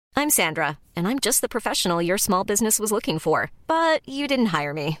I'm Sandra, and I'm just the professional your small business was looking for. But you didn't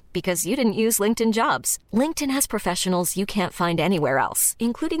hire me because you didn't use LinkedIn Jobs. LinkedIn has professionals you can't find anywhere else,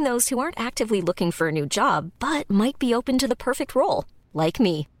 including those who aren't actively looking for a new job, but might be open to the perfect role, like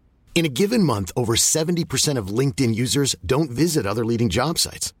me. In a given month, over 70% of LinkedIn users don't visit other leading job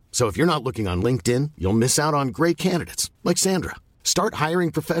sites. So if you're not looking on LinkedIn, you'll miss out on great candidates like Sandra. Start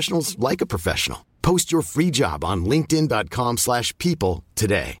hiring professionals like a professional. Post your free job on linkedin.com/people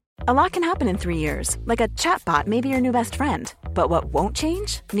today. A lot can happen in 3 years, like a chatbot may be your new best friend. But what won't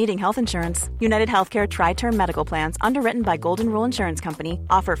change? Needing health insurance. United Healthcare Tri-Term Medical Plans, underwritten by Golden Rule Insurance Company,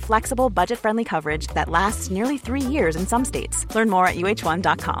 offer flexible, budget-friendly coverage that lasts nearly 3 years in some states. Learn more at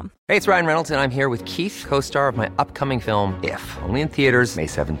uh1.com. Hey, it's Ryan Reynolds, and I'm here with Keith, co-star of my upcoming film, If, only in theaters May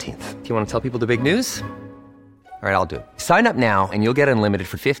 17th. Do you want to tell people the big news? All right, I'll do it. Sign up now and you'll get unlimited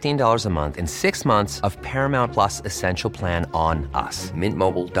for $15 a month and 6 months of Paramount Plus Essential Plan on us.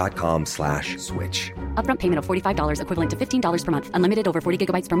 MintMobile.com/switch. Upfront payment of $45 equivalent to $15 per month. Unlimited over 40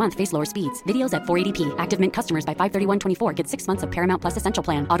 gigabytes per month. Face lower speeds. Videos at 480p. Active Mint customers by 531.24 get 6 months of Paramount Plus Essential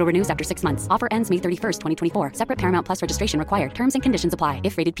Plan. Auto renews after 6 months. Offer ends May 31st, 2024. Separate Paramount Plus registration required. Terms and conditions apply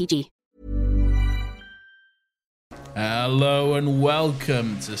if rated PG. Hello and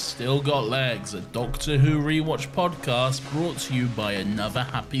welcome to Still Got Legs, a Doctor Who rewatch podcast brought to you by Another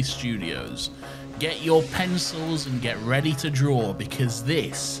Happy Studios. Get your pencils and get ready to draw because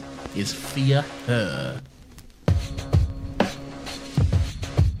this is Fear Her.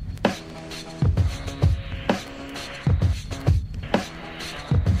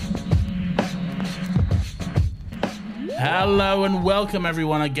 Hello and welcome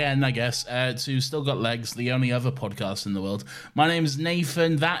everyone again, I guess, to Still Got Legs, the only other podcast in the world. My name is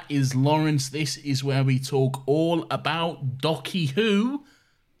Nathan, that is Lawrence. This is where we talk all about Docky Who,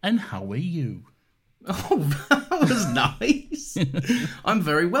 and how are you? Oh, that was nice. I'm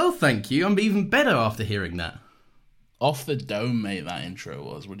very well, thank you. I'm even better after hearing that. Off the dome, mate, that intro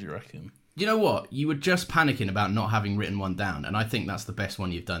was. What do you reckon? You know what? You were just panicking about not having written one down, and I think that's the best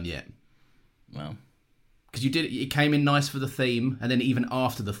one you've done yet. Well, because you did it came in nice for the theme, and then even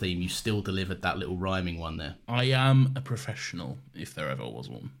after the theme, you still delivered that little rhyming one there. I am a professional, if there ever was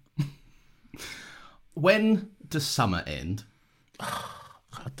one. When does summer end?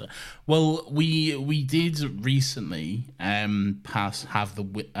 Well, we did recently have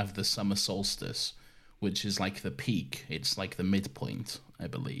the summer solstice, which is like the peak. It's like the midpoint, I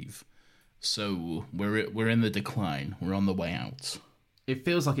believe. So we're in the decline. We're on the way out. It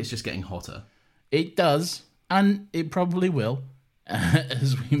feels like it's just getting hotter. It does, and it probably will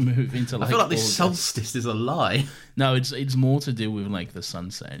as we move into like. I feel like August. this solstice is a lie. No, it's more to do with like the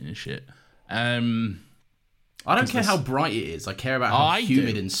sunset and shit. I don't care how bright it is. I care about how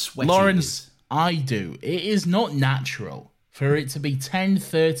humid and sweaty Lawrence, it is. I do. It is not natural for it to be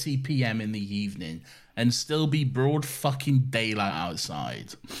 10:30 p.m. in the evening and still be broad fucking daylight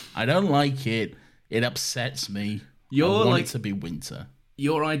outside. I don't like it. It upsets me. I want it to be winter.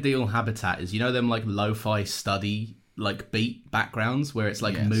 Your ideal habitat is, you know, them like lo-fi study like beat backgrounds where it's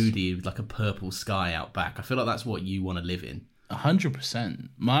like moody with like a purple sky out back. I feel like that's what you want to live in. 100%.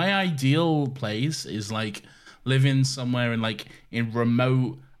 My ideal place is like living somewhere in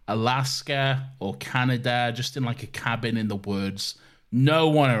remote Alaska or Canada, just in like a cabin in the woods. No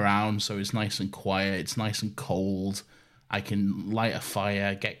one around, so it's nice and quiet. It's nice and cold. I can light a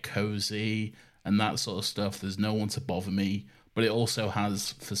fire, get cozy, and that sort of stuff. There's no one to bother me. But it also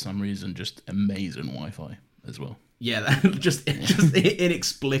has, for some reason, just amazing Wi-Fi as well. Yeah, just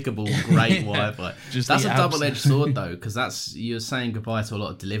inexplicable great Wi-Fi. That's a double-edged sword, though, because you're saying goodbye to a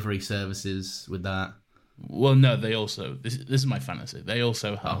lot of delivery services with that. Well, no, they also... This is my fantasy. They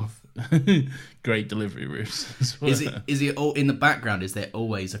also have great delivery routes as well. Is it all in the background? Is there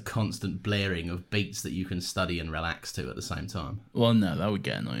always a constant blaring of beats that you can study and relax to at the same time? Well, no, that would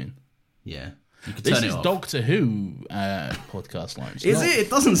get annoying. Yeah. This is Doctor Who podcast lines. Is it?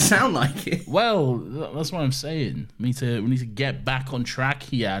 It doesn't sound like it. Well, that's what I'm saying. We need to get back on track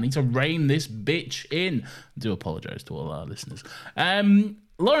here. I need to rein this bitch in. I do apologise to all our listeners.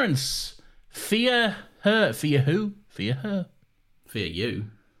 Lawrence, fear her. Fear who? Fear her. Fear you.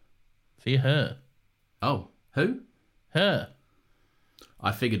 Fear her. Oh, who? Her.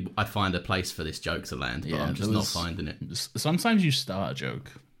 I figured I'd find a place for this joke to land, but I'm just not finding it. Sometimes you start a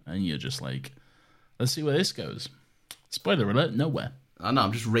joke and you're just like, let's see where this goes. Spoiler alert, nowhere. I know,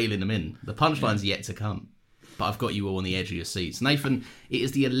 I'm just reeling them in. The punchline's yet to come. But I've got you all on the edge of your seats. Nathan, it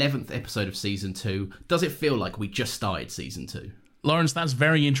is the 11th episode of Season 2. Does it feel like we just started Season 2? Lawrence, that's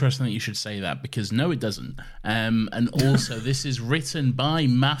very interesting that you should say that, because no, it doesn't. And also, this is written by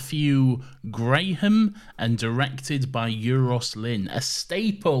Matthew Graham and directed by Euros Lyn, a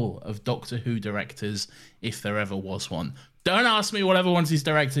staple of Doctor Who directors, if there ever was one. Don't ask me what other ones he's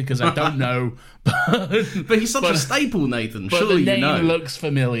directed, because I don't know. But he's such a staple, Nathan. Surely the you know. name looks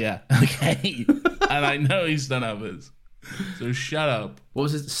familiar, okay? And I know he's done others. So shut up. What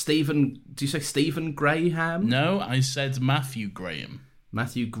was it? Stephen? Do you say Stephen Graham? No, I said Matthew Graham.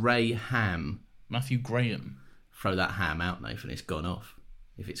 Matthew Graham. Matthew Graham. Throw that ham out, Nathan. It's gone off.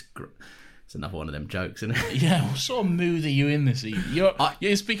 If it's another one of them jokes, isn't it? Yeah, what sort of mood are you in this evening?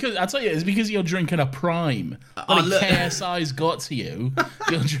 It's because I tell you, it's because you're drinking a Prime. KSI's got to you.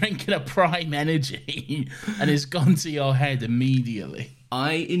 You're drinking a Prime Energy, and it's gone to your head immediately.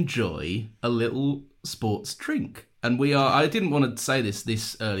 I enjoy a little sports drink. And we are, I didn't want to say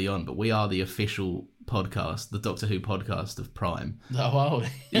this early on, but we are the official podcast, the Doctor Who podcast of Prime. Oh, are we?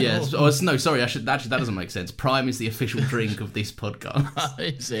 Yes. Oh, no, sorry, that doesn't make sense. Prime is the official drink of this podcast.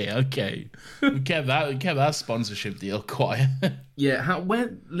 I see, okay. We kept that sponsorship deal quiet. Yeah,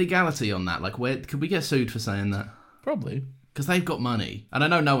 where legality on that? Like, where could we get sued for saying that? Probably. Because they've got money. And I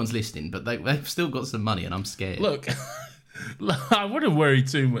know no one's listening, but they've still got some money, and I'm scared. Look, I wouldn't worry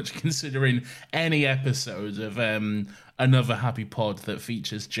too much, considering any episode of Another Happy Pod that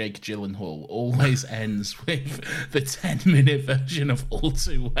features Jake Gyllenhaal always ends with the 10-minute version of All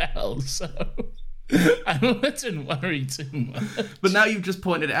Too Well, so I wouldn't worry too much. But now you've just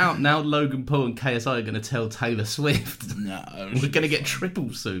pointed it out, now Logan Paul and KSI are going to tell Taylor Swift. No. We're going to get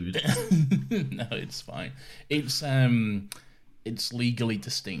triple sued. No, it's fine. It's legally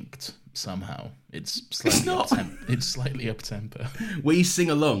distinct somehow. It's slightly up tempo. We sing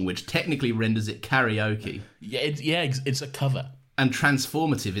along, which technically renders it karaoke. It's a cover. And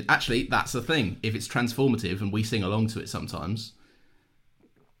transformative. Actually, that's the thing. If it's transformative and we sing along to it sometimes.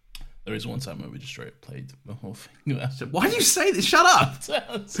 There is one time where we just straight up played the whole thing. So why do you say this? Shut up!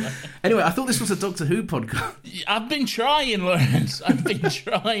 Anyway, I thought this was a Doctor Who podcast. I've been trying, Lawrence. I've been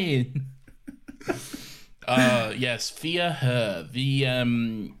trying. Yes, Fear Her, the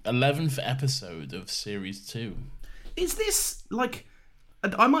 11th episode of Series 2. Is this, like,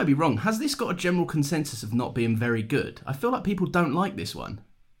 I might be wrong, has this got a general consensus of not being very good? I feel like people don't like this one.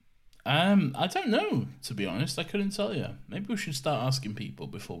 I don't know, to be honest. I couldn't tell you. Maybe we should start asking people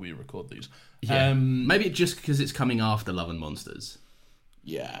before we record these. Yeah, maybe just because it's coming after Love and Monsters.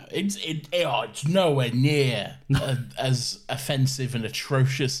 Yeah, it's nowhere near as offensive and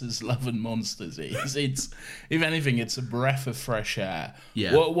atrocious as Love and Monsters is. It's, if anything, it's a breath of fresh air.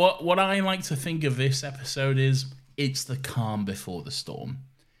 Yeah. What I like to think of this episode is it's the calm before the storm.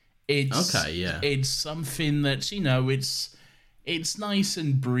 It's something that's, it's nice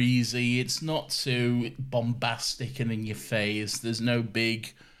and breezy. It's not too bombastic and in your face. There's no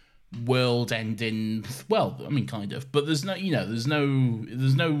big world ending, well, I mean, kind of, but there's no,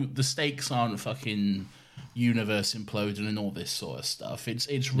 the stakes aren't fucking universe imploding and all this sort of stuff.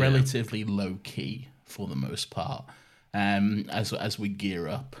 It's relatively low key for the most part, as we gear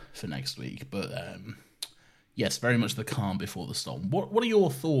up for next week. But yes, very much the calm before the storm. What are your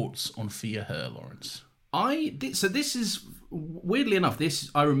thoughts on Fear Her, Lawrence? So this is, weirdly enough,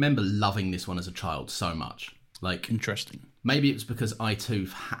 I remember loving this one as a child so much. Like, interesting. Maybe it was because I too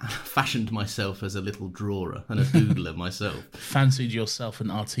fashioned myself as a little drawer and a doodler myself. Fancied yourself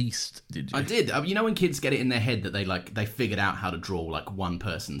an artiste, did you? I did. You know when kids get it in their head that they figured out how to draw like one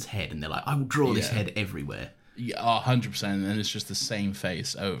person's head, and they're like, I will draw this head everywhere. Yeah, 100%, and it's just the same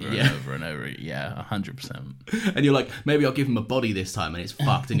face over and over and over. Yeah, 100%. And you're like, maybe I'll give him a body this time, and it's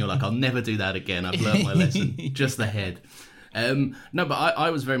fucked. And you're like, I'll never do that again. I've learned my lesson. Just the head. No, but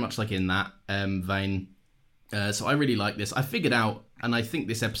I was very much like in that vein. So I really like this. I figured out, and I think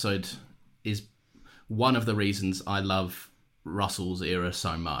this episode is one of the reasons I love Russell's era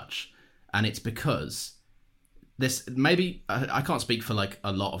so much. And it's because this, maybe, I can't speak for like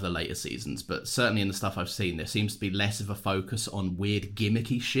a lot of the later seasons, but certainly in the stuff I've seen, there seems to be less of a focus on weird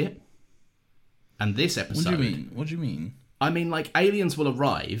gimmicky shit. And this episode... What do you mean? I mean, like, aliens will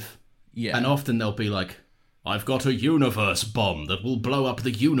arrive, and often they'll be like, I've got a universe bomb that will blow up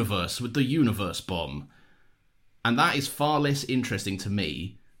the universe with the universe bomb. And that is far less interesting to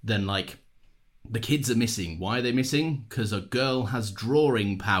me than, like, the kids are missing. Why are they missing? Because a girl has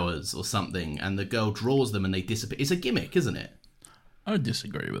drawing powers or something, and the girl draws them and they disappear. It's a gimmick, isn't it? I would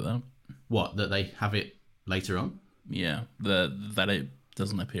disagree with that. What, that they have it later on? Yeah, that it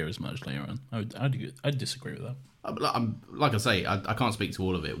doesn't appear as much later on. I'd disagree with that. Like I say, I can't speak to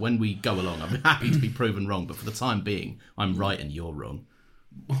all of it. When we go along, I'm happy to be proven wrong, but for the time being, I'm right and you're wrong.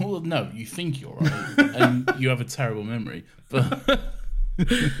 Well, no, you think you're right, and you have a terrible memory. But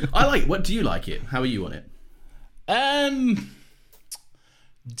What do you like it? How are you on it?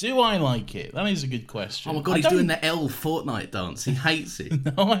 Do I like it? That is a good question. Oh my god, he's doing the L Fortnite dance. He hates it.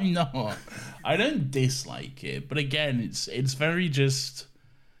 No, I'm not. I don't dislike it, but again, it's very just.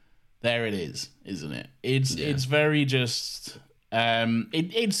 There it is, isn't it? It's very just.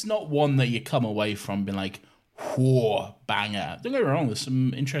 It's not one that you come away from being like, whoa, banger. Don't get me wrong, there's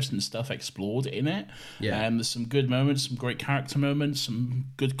some interesting stuff explored in it. Yeah. There's some good moments, some great character moments, some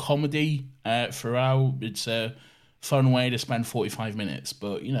good comedy throughout. It's a fun way to spend 45 minutes,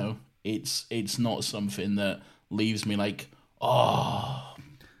 but you know, it's not something that leaves me like, oh,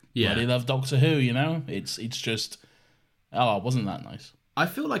 yeah, I love Doctor Who. You know, it's just, oh, wasn't that nice? I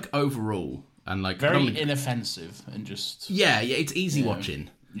feel like overall, and like very inoffensive and just it's easy watching.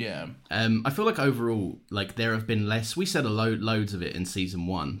 Yeah. I feel like overall, like there have been less. We said loads of it in season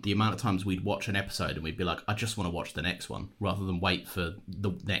 1. The amount of times we'd watch an episode and we'd be like, I just want to watch the next one, rather than wait for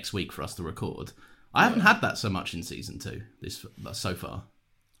the next week for us to record. I haven't had that so much in season 2 so far.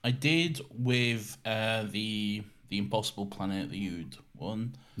 I did with the Impossible Planet, the Ood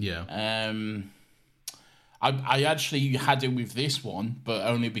one. Yeah. I actually had it with this one, but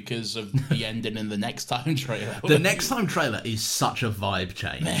only because of the ending in the Next Time trailer. The Next Time trailer is such a vibe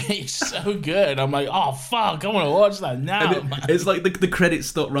change. It's so good. I'm like, oh fuck, I want to watch that now. It's like the credits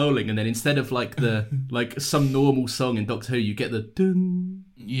stop rolling, and then instead of like some normal song in Doctor Who, you get the dun,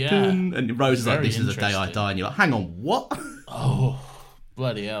 dun, and Rose is like, "This is the day I die," and you're like, "Hang on, what?" Oh.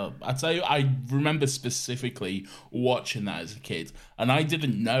 Bloody hell. I tell you, I remember specifically watching that as a kid, and I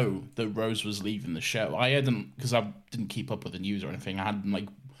didn't know that Rose was leaving the show. I hadn't, because I didn't keep up with the news or anything, I hadn't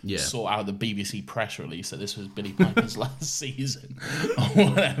sort out the BBC press release that this was Billy Piper's last season or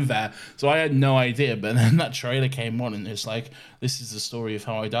whatever. So I had no idea, but then that trailer came on and it's like, this is the story of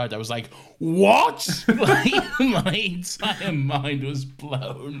how I died. I was like, what? Like, my entire mind was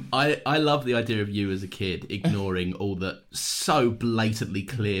blown. I love the idea of you as a kid ignoring all the so blatantly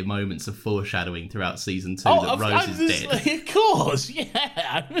clear moments of foreshadowing throughout season 2 that Rose is dead. Like, of course, yeah.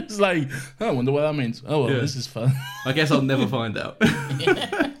 I was like, oh, I wonder what that means. Oh, well, this is fun. I guess I'll never find out.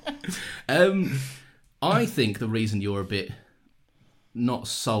 I think the reason you're a bit not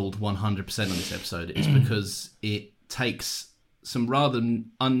sold 100% on this episode is because it takes some rather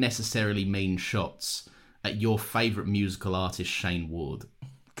unnecessarily mean shots at your favourite musical artist, Shane Ward.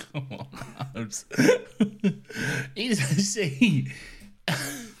 Come on. See,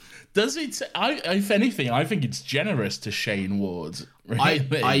 does it? If anything, I think it's generous to Shane Ward. Really.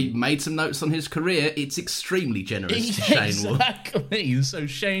 I made some notes on his career. It's extremely generous to Shane Ward. Exactly. So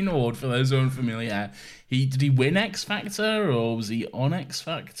Shane Ward, for those who aren't familiar, did he win X Factor or was he on X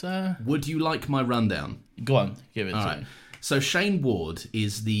Factor? Would you like my rundown? Go on, give it to me. So Shane Ward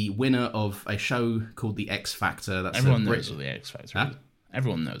is the winner of a show called The X Factor. That's Everyone knows what The X Factor is.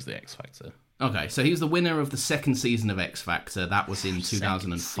 Everyone knows The X Factor. Okay, so he was the winner of the second season of X Factor. That was in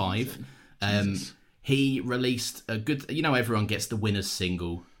 2005. He released a good... You know, everyone gets the winner's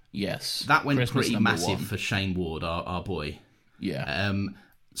single. Yes. That went pretty massive for Shane Ward, our boy. Yeah.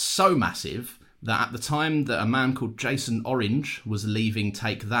 So massive that at the time that a man called Jason Orange was leaving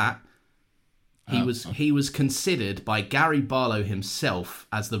Take That, he was considered by Gary Barlow himself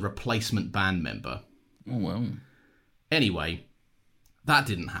as the replacement band member. Oh, well. Anyway, that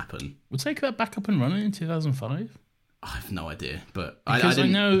didn't happen. We'll Take That back up and running in 2005. I have no idea, but because I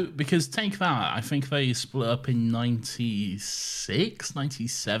know, because Take That, I think they split up in 96,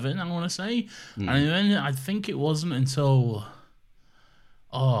 97, I want to say. And then I think it wasn't until,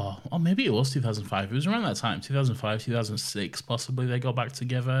 or maybe it was 2005. It was around that time, 2005, 2006, possibly they got back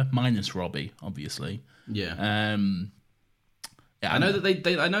together, minus Robbie, obviously. Yeah. Yeah, I know that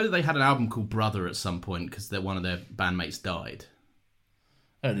I know that they had an album called Brother at some point because one of their bandmates died.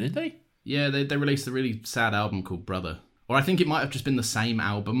 Oh, did they? Yeah, they released a really sad album called Brother. Or I think it might have just been the same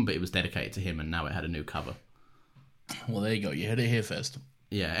album, but it was dedicated to him, and now it had a new cover. Well, there you go. You heard it here first.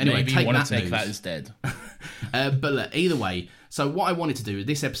 Yeah, anyway, maybe you want to take that as dead. But look, either way, so what I wanted to do,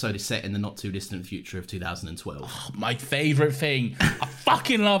 this episode is set in the not-too-distant future of 2012. Oh, my favourite thing. I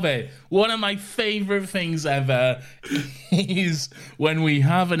fucking love it. One of my favourite things ever is when we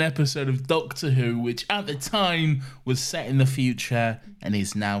have an episode of Doctor Who, which at the time was set in the future and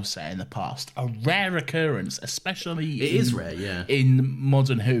is now set in the past. A rare occurrence, especially is rare, yeah, in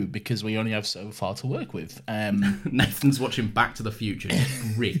modern Who, because we only have so far to work with. Nathan's watching Back to the Future,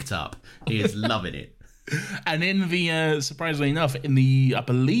 just rigged up. He is loving it. And in the, surprisingly enough, in the, I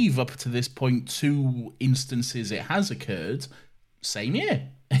believe up to this point, 2 instances it has occurred, same year.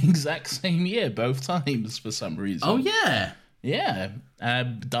 Exact same year, both times, for some reason. Oh, yeah. Yeah.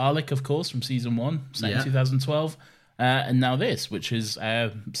 Dalek, of course, from season 1, set Yeah. in 2012. And now this, which is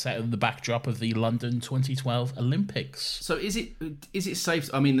set at the backdrop of the London 2012 Olympics. So is it safe?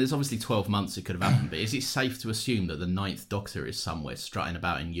 I mean, there's obviously 12 months it could have happened, but is it safe to assume that the Ninth Doctor is somewhere strutting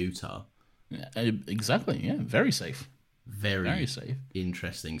about in Utah? Exactly, yeah. Very safe. Very safe.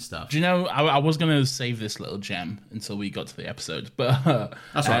 Interesting stuff. Do you know, I was going to save this little gem until we got to the episode, but...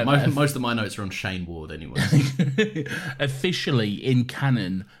 That's right. Most of my notes are on Shane Ward anyway. Officially, in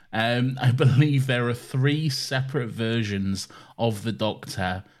canon, I believe there are 3 separate versions of the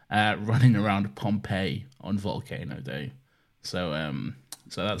Doctor running around Pompeii on Volcano Day. So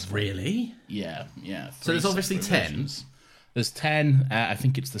that's... Really? Yeah. So there's obviously 10. Versions. There's 10. I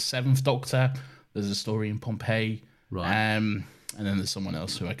think it's the 7th Doctor. There's a story in Pompeii. Right. And then there's someone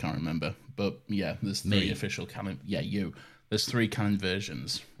else who I can't remember. But yeah, there's 3 official canon. Yeah, you. There's 3 canon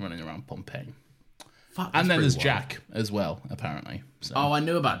versions running around Pompeii. Fuck, And then there's wild. Jack as well, apparently. So, Oh, I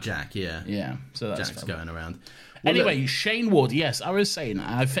knew about Jack, yeah. yeah. So that's Jack's fun. going around. Well, Anyway, look, Shane Ward, yes, I was saying,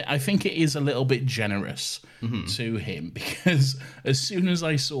 I think it is a little bit generous to him because as soon as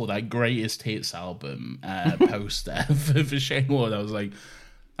I saw that Greatest Hits album poster for Shane Ward, I was like,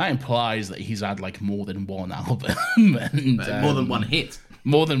 that implies that he's had like more than one album. And, more than one hit.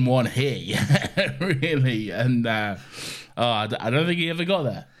 More than one hit, yeah, really. And I don't think he ever got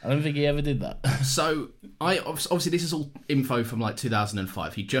that. I don't think he ever did that. So, obviously this is all info from like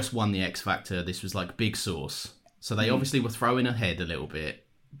 2005. He just won the X Factor. This was like big source. So they obviously were throwing ahead a little bit,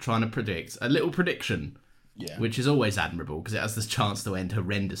 trying to predict a little prediction, which is always admirable because it has this chance to end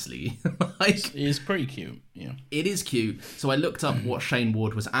horrendously. It's pretty cute, yeah. It is cute. So I looked up what Shane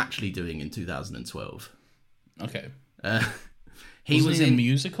Ward was actually doing in 2012. Okay. He was in a in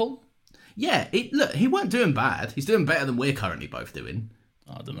musical? Yeah, look, he weren't doing bad. He's doing better than we're currently both doing.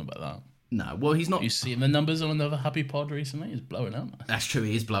 Oh, I don't know about that. No, well, he's not. You seen the numbers on another Happy Pod recently? It's blowing up. That's true,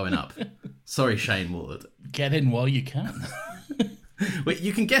 he is blowing up. Sorry, Shane Ward. Get in while you can. Well,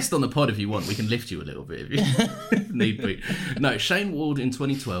 you can guest on the pod if you want. We can lift you a little bit if you need be. No, Shane Ward in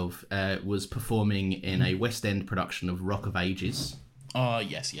 2012 was performing in a West End production of Rock of Ages. Oh,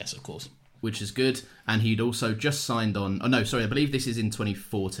 yes, of course. Which is good. And he'd also just signed on... Oh, no, sorry, I believe this is in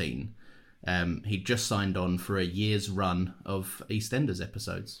 2014. He'd just signed on for a year's run of EastEnders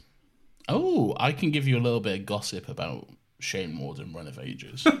episodes. Oh, I can give you a little bit of gossip about Shane Ward and Run of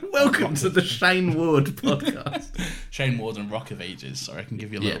Ages. Welcome to the Shane Ward podcast. Shane Ward and Rock of Ages. Sorry, I can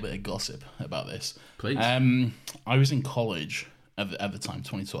give you a little bit of gossip about this. Please. I was in college at the time,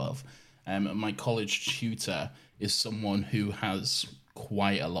 2012. My college tutor is someone who has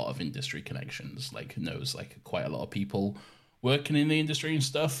quite a lot of industry connections, like knows like quite a lot of people working in the industry and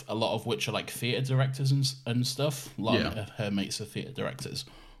stuff, a lot of which are like theatre directors and stuff. A lot of her mates are theatre directors.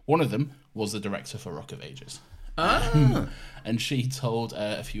 One of them was the director for Rock of Ages. And she told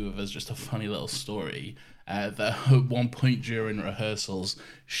a few of us just a funny little story that at one point during rehearsals,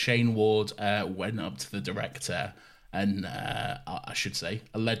 Shane Ward went up to the director and, I should say,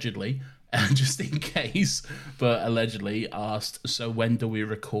 allegedly, just in case, but allegedly asked, so when do we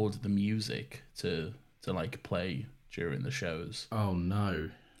record the music to like play during the shows? Oh,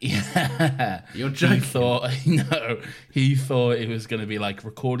 no. Yeah. You're joking. He thought it was going to be like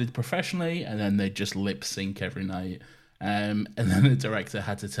recorded professionally and then they'd just lip sync every night. And then the director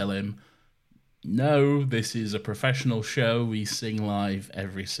had to tell him, no, this is a professional show. We sing live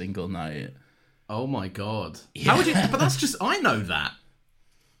every single night. Oh my God. Yeah. How would you... But that's just... I know that.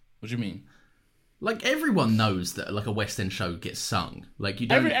 What do you mean? Like, everyone knows that, like, a West End show gets sung. Like, you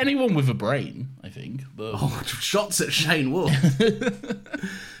don't... Anyone with a brain, I think. But... Oh, shots at Shane Ward.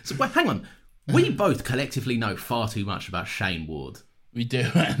 So, wait, hang on. We both collectively know far too much about Shane Ward. We do,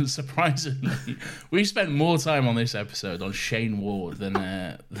 and surprisingly, we spent more time on this episode on Shane Ward than...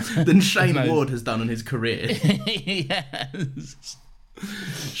 than Shane Ward has done in his career. Yes.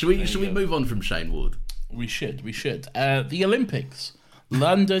 Should we move on from Shane Ward? We should. The Olympics.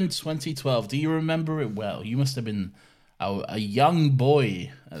 London 2012. Do you remember it well? You must have been a young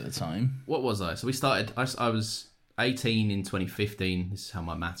boy at the time. What was I? So we started... I was 18 in 2015. This is how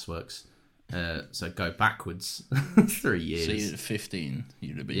my maths works. So go backwards 3 years. So you're 15,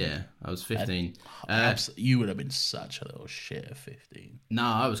 you'd have been... Yeah, I was 15. You would have been such a little shit at 15. No,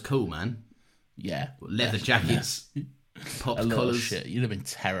 I was cool, man. Yeah. Leather jackets, popped a little collars. shit. You'd have been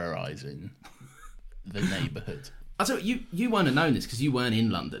terrorising the neighbourhood. I thought you wouldn't have known this because you weren't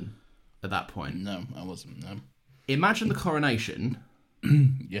in London at that point. No, I wasn't, no. Imagine the coronation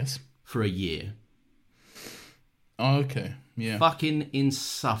Yes. for a year. Oh, okay, yeah. Fucking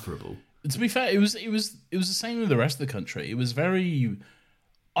insufferable. To be fair, it was the same with the rest of the country. It was very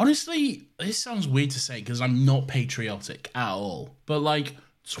Honestly, this sounds weird to say because I'm not patriotic at all. But like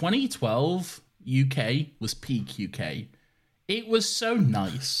 2012 UK was peak UK. It was so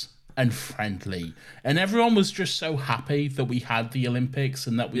nice and friendly, and everyone was just so happy that we had the Olympics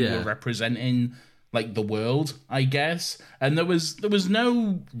and that we were representing like the world, I guess. And there was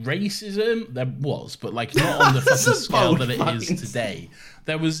no racism. There was, but like not on the fucking scale that it is today.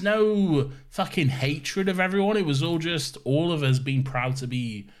 There was no fucking hatred of everyone. It was all just all of us being proud to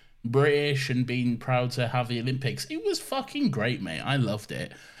be British and being proud to have the Olympics. It was fucking great, mate. I loved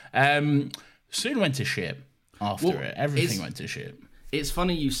it. Soon went to shit after it. Everything went to shit. It's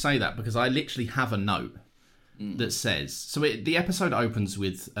funny you say that because I literally have a note that says... So the episode opens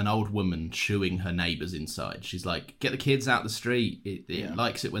with an old woman shooing her neighbours inside. She's like, get the kids out the street. It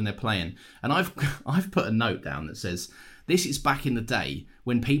likes it when they're playing. And I've put a note down that says, this is back in the day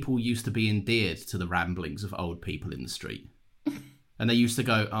when people used to be endeared to the ramblings of old people in the street. And they used to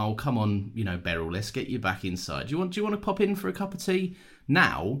go, oh, come on, Beryl, let's get you back inside. Do you want to pop in for a cup of tea?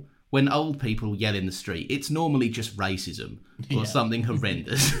 Now... when old people yell in the street, it's normally just racism or something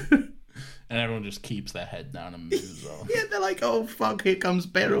horrendous. And everyone just keeps their head down and moves on. Yeah, they're like, oh, fuck, here comes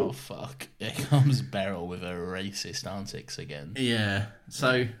Beryl. Oh, fuck. Here comes Beryl with her racist antics again. Yeah.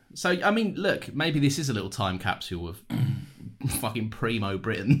 So I mean, look, maybe this is a little time capsule of fucking primo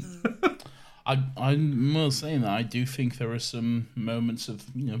Britain. I'm more saying that I do think there are some moments of,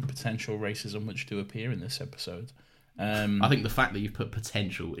 potential racism which do appear in this episode. I think the fact that you've put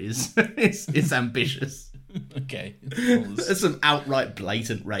potential is ambitious. Okay. There's some outright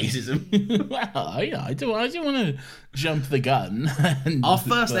blatant racism. Well, I don't want to jump the gun. Our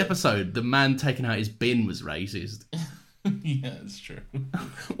first episode, the man taking out his bin was racist. Yeah, that's true.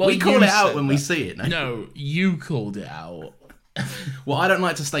 Well, we call it out when we see it. No, you called it out. Well, I don't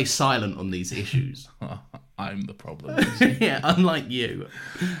like to stay silent on these issues. I'm the problem. Yeah, unlike you.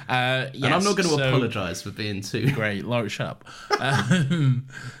 Yes, and I'm not going to apologise for being too... Great, Laura, shut up.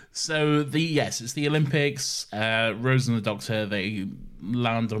 So, it's the Olympics. Rose and the Doctor, they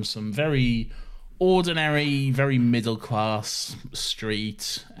land on some very ordinary, very middle-class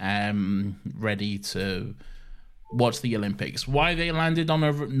street, ready to watch the Olympics. Why they landed on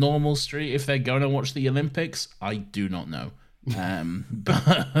a normal street if they're going to watch the Olympics, I do not know.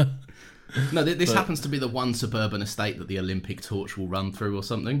 But... No, this happens to be the one suburban estate that the Olympic torch will run through or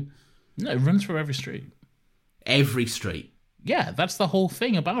something. No, it runs through every street. Every street? Yeah, that's the whole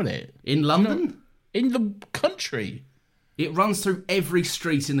thing about it. In London? In the country. It runs through every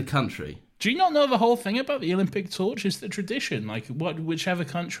street in the country. Do you not know the whole thing about the Olympic torch? It's the tradition. Like, whichever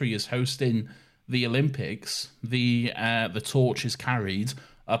country is hosting the Olympics, the torch is carried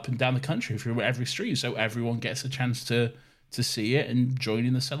up and down the country through every street, so everyone gets a chance to see it and join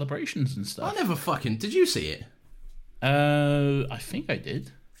in the celebrations and stuff. I never fucking... Did you see it? I think I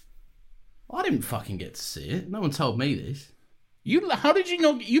did. I didn't fucking get to see it. No one told me this. How did you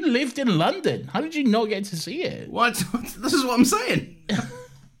not... You lived in London. How did you not get to see it? What? This is what I'm saying.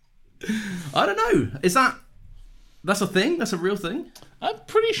 I don't know. That's a thing? That's a real thing? I'm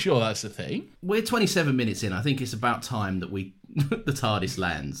pretty sure that's a thing. We're 27 minutes in. I think it's about time that the TARDIS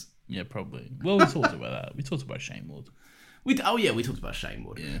lands. Yeah, probably. Well, we talked about that. We talked about Shane Ward. We talked about Shane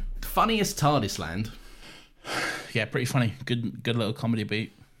Ward. Yeah. Funniest TARDIS land. Yeah, pretty funny. Good little comedy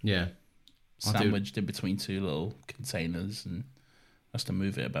beat. Yeah. Sandwiched in between two little containers and has to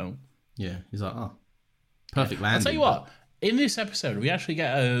move it about. Yeah, he's like, oh, perfect landing. I'll tell you what, in this episode, we actually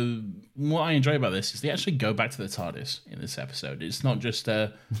get what I enjoy about this is they actually go back to the TARDIS in this episode. It's not just,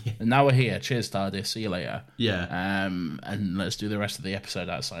 now we're here, cheers TARDIS, see you later. Yeah. And let's do the rest of the episode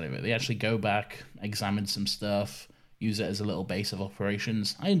outside of it. They actually go back, examine some stuff, use it as a little base of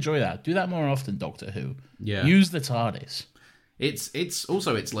operations. I enjoy that. Do that more often, Doctor Who. Yeah. Use the TARDIS. It's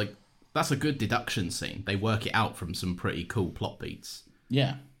also, it's like, that's a good deduction scene. They work it out from some pretty cool plot beats.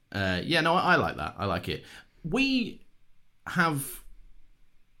 Yeah. I like that. I like it. We have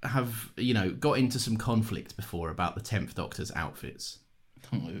got into some conflict before about the 10th Doctor's outfits.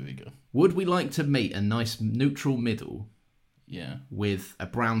 Oh, here we go. Would we like to meet a nice neutral middle? Yeah. With a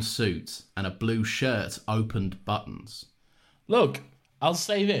brown suit and a blue shirt, opened buttons. Look, I'll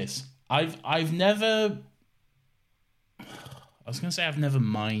say this. I've never... I was going to say I've never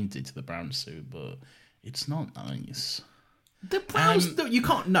minded the brown suit, but it's not nice. The brown suit, you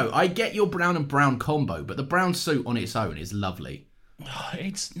can't... No, I get your brown and brown combo, but the brown suit on its own is lovely.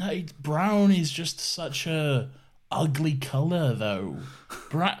 Brown is just such a ugly colour, though.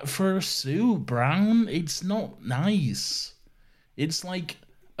 For a suit, brown, it's not nice. It's like...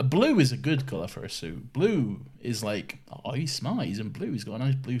 Blue is a good colour for a suit. Blue is like, oh, he's smart, he's in blue, he's got a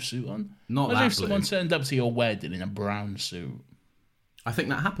nice blue suit on. Not Imagine that if someone turned up to your wedding in a brown suit. I think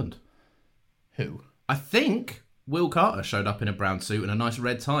that happened. Who? I think Will Carter showed up in a brown suit and a nice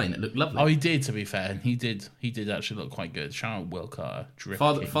red tie, and it looked lovely. Oh, he did. To be fair, he did actually look quite good. Shout out Will Carter, Drip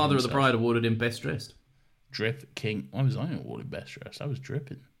Father King of the himself. Bride awarded him best dressed. Drip King. Why was I awarded best dressed? I was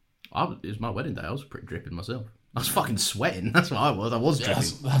dripping. It was my wedding day. I was pretty dripping myself. I was fucking sweating. That's what I was. I was dripping.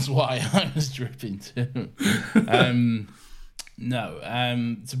 That's why I was dripping too. No.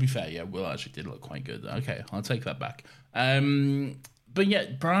 To be fair, yeah, Will actually did look quite good. Okay, I'll take that back. But yeah,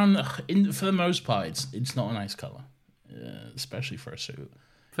 brown, for the most part, it's not a nice colour, especially for a suit,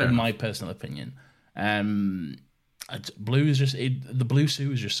 in my personal opinion. Blue is just the blue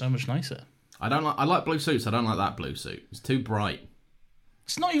suit is just so much nicer. I like blue suits. I don't like that blue suit. It's too bright.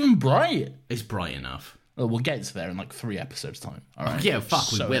 It's not even bright. It's bright enough. Well, we'll get to there in like 3 episodes time. All right. Yeah,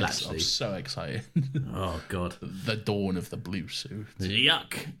 fuck, we will actually. I'm so excited. Oh god, the dawn of the blue suit.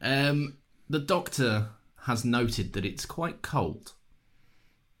 Yuck. The Doctor has noted that it's quite cold.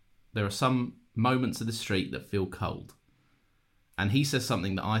 There are some moments of the street that feel cold. And he says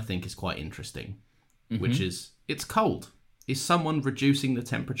something that I think is quite interesting, which is, it's cold. Is someone reducing the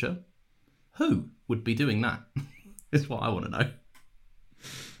temperature? Who would be doing that? Is what I want to know.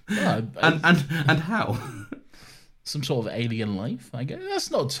 Well, and how? Some sort of alien life, I guess. That's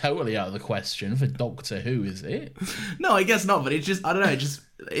not totally out of the question for Doctor Who, is it? No, I guess not, but it's just, I don't know,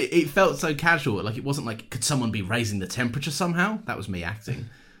 it felt so casual. Like, it wasn't like, could someone be raising the temperature somehow? That was me acting.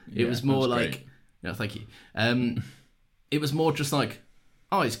 It was more like, no, thank you. It was more just like,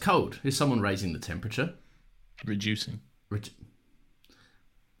 oh, it's cold. Is someone raising the temperature? Reducing.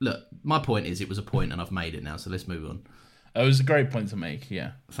 Look, my point is, it was a point and I've made it now, so let's move on. It was a great point to make,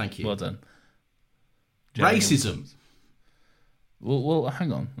 yeah. Thank you. Well done. Racism. Well,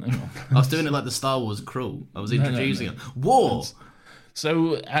 hang on. I was doing it like the Star Wars crew. I was introducing it. War!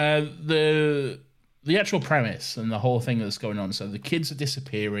 So, the actual premise and the whole thing that's going on, so the kids are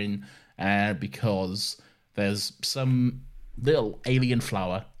disappearing because there's some little alien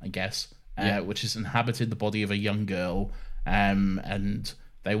flower, I guess, which has inhabited the body of a young girl, and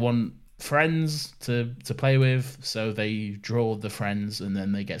they want friends to play with, so they draw the friends and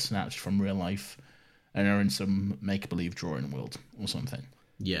then they get snatched from real life and are in some make-believe drawing world or something.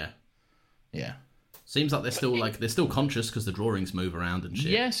 Yeah. Yeah. Seems like they're still conscious because the drawings move around and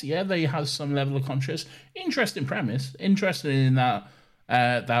shit. Yes, yeah, they have some level of conscious. Interesting premise. Interesting in that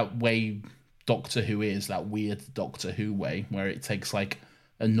way Doctor Who is, that weird Doctor Who way, where it takes like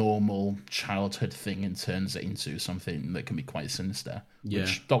a normal childhood thing and turns it into something that can be quite sinister. Yeah.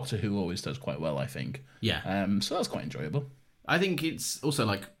 Which Doctor Who always does quite well, I think. Yeah. So that's quite enjoyable. I think it's also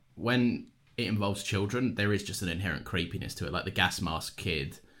like when it involves children, there is just an inherent creepiness to it. Like the gas mask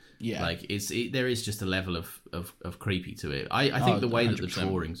kid. Yeah. Like there is just a level of creepy to it. I think the way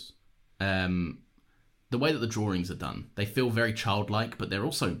 100%. The way that the drawings are done, they feel very childlike, but they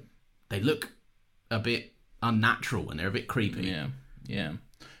look a bit unnatural and they're a bit creepy. Yeah. Yeah.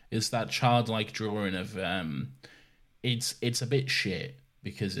 It's that childlike drawing of it's a bit shit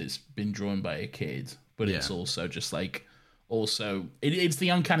because it's been drawn by a kid, but it's also just like it's the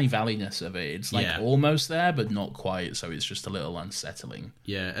uncanny valleyness of it. It's like almost there, but not quite. So it's just a little unsettling.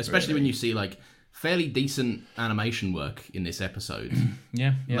 Yeah, especially when you see like fairly decent animation work in this episode.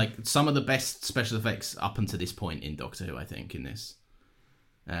 Yeah. Like some of the best special effects up until this point in Doctor Who, I think, in this.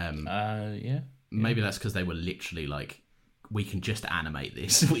 Maybe that's because they were literally like, we can just animate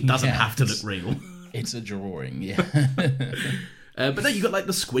this. It doesn't have to look real. It's a drawing, yeah. But then you got like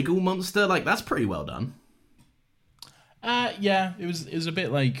the squiggle monster. Like that's pretty well done. Yeah, it was a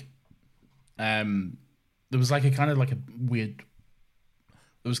bit like, there was like a kind of like a weird,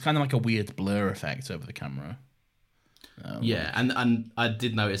 there was kind of like a weird blur effect over the camera. And I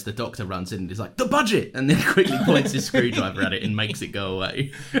did notice the Doctor runs in and is like, the budget, and then quickly points his screwdriver at it and makes it go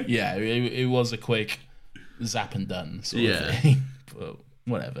away. Yeah, it was a quick zap and done sort of thing. But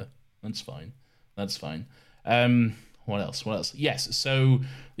whatever, that's fine. What else? Yes, so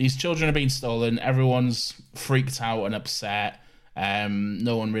these children are being stolen. Everyone's freaked out and upset.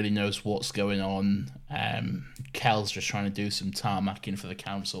 No one really knows what's going on. Kel's just trying to do some tarmacking for the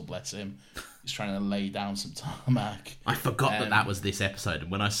council, bless him. He's trying to lay down some tarmac. I forgot that was this episode.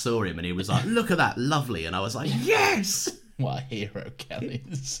 And when I saw him and he was like, look at that, lovely. And I was like, yes! What a hero Kel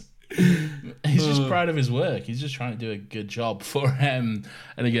is. He's just proud of his work. He's just trying to do a good job for him.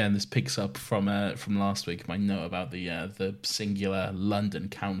 And again, this picks up from last week, my note about the singular London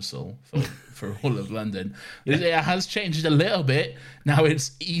Council for all of London. It has changed a little bit. Now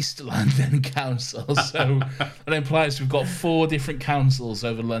it's East London Council. So that implies we've got 4 different councils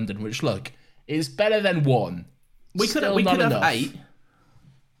over London, which, look, is better than 1. We could have 8.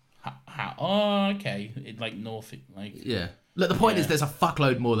 Oh, okay. Like north, like yeah. Look, the point is there's a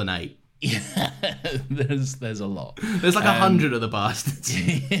fuckload more than 8. Yeah, there's a lot. There's like 100 of the bastards.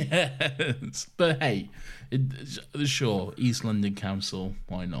 Yes. But hey, sure, East London Council,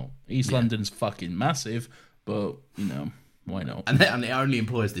 why not? East London's fucking massive, but, you know, why not? And it only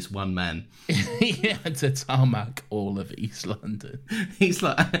employs this one man. Yeah, to tarmac all of East London. He's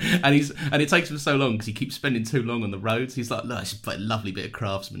like, and it takes him so long because he keeps spending too long on the roads. He's like, look, it's a lovely bit of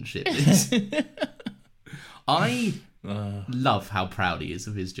craftsmanship. I love how proud he is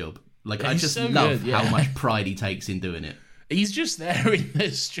of his job. Like, I just so love good, how much pride he takes in doing it. He's just there in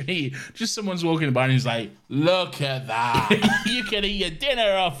the street. Just someone's walking by and he's like, look at that. You can eat your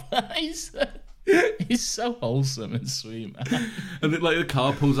dinner off. He's so wholesome and sweet, man. And then, like, the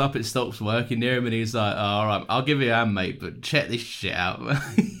car pulls up, it stops working near him, and he's like, all right, I'll give you a hand, mate, but check this shit out.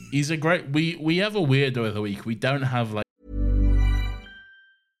 He's a great... We have a weirdo of the week. We don't have, like...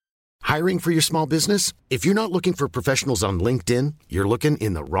 Hiring for your small business? If you're not looking for professionals on LinkedIn, you're looking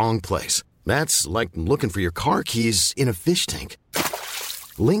in the wrong place. That's like looking for your car keys in a fish tank.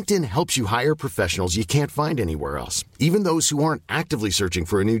 LinkedIn helps you hire professionals you can't find anywhere else, even those who aren't actively searching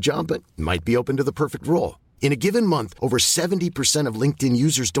for a new job but might be open to the perfect role. In a given month, over 70% of LinkedIn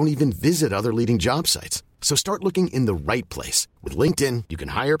users don't even visit other leading job sites. So start looking in the right place. With LinkedIn, you can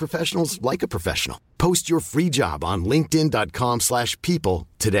hire professionals like a professional. Post your free job on linkedin.com/people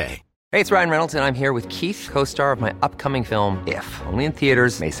today. Hey, it's Ryan Reynolds, and I'm here with Keith, co-star of my upcoming film, If, only in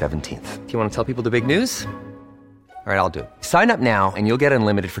theaters May 17th. Do you want to tell people the big news? All right, I'll do it. Sign up now and you'll get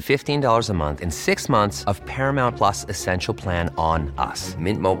unlimited for $15 a month and 6 months of Paramount Plus Essential Plan on us.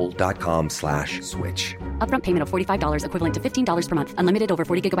 MintMobile.com/switch. Upfront payment of $45 equivalent to $15 per month. Unlimited over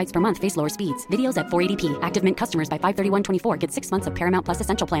 40 gigabytes per month. Face lower speeds. Videos at 480p. Active Mint customers by 531.24 get 6 months of Paramount Plus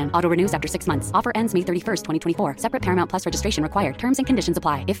Essential Plan. Auto renews after 6 months. Offer ends May 31st, 2024. Separate Paramount Plus registration required. Terms and conditions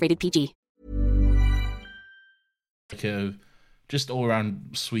apply if rated PG. Like a just all-around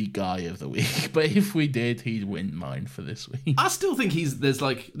sweet guy of the week. But if we did, he'd win mine for this week. I still think there's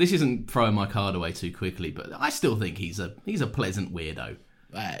like, this isn't throwing my card away too quickly, but I still think he's a pleasant weirdo.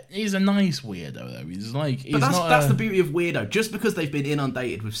 He's a nice weweirdo, though. He's like, but that's the beauty of weirdo. Just because they've been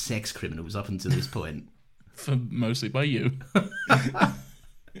inundated with sex criminals up until this point, mostly by you,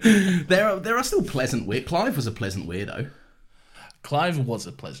 there are still pleasant weird. Clive was a pleasant weirdo. Clive was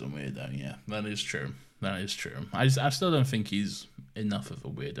a pleasant weirdo. Yeah, that is true. That is true. I still don't think he's enough of a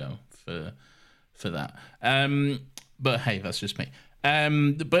weirdo for that. But hey, that's just me.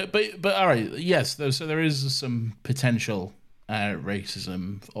 But all right. Yes. So there is some potential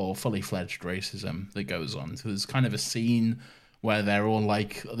racism or fully fledged racism that goes on. So there's kind of a scene where they're all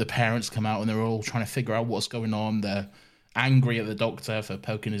like, the parents come out and they're all trying to figure out what's going on. They're angry at the doctor for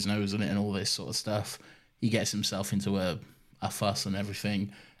poking his nose in it and all this sort of stuff. He gets himself into a fuss and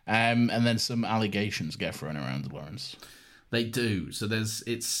everything. And then some allegations get thrown around, Lawrence. They do. So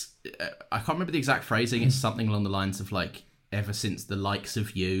I can't remember the exact phrasing. It's something along the lines of like, ever since the likes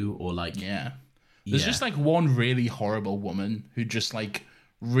of you, or like... Yeah. There's just like one really horrible woman who just like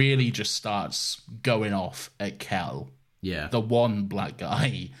really just starts going off at Kel. Yeah. The one black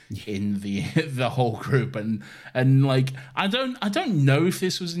guy in the whole group. And like, I don't know if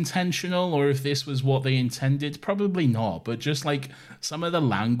this was intentional or if this was what they intended. Probably not. But just like some of the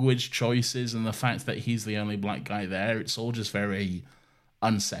language choices and the fact that he's the only black guy there, it's all just very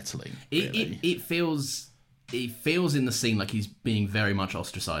unsettling. Really. It feels in the scene like he's being very much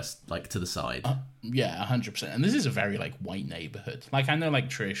ostracized, like to the side. Yeah, 100%. And this is a very like white neighborhood. Like I know like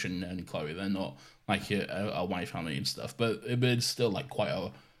Trish and Chloe, they're not like a white family and stuff, but it's still like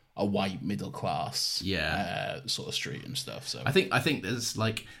quite a white middle class sort of street and stuff. So I think there's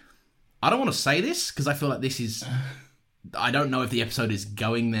like, I don't want to say this because I feel like this is, I don't know if the episode is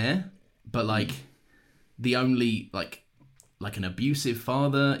going there, but like the only like an abusive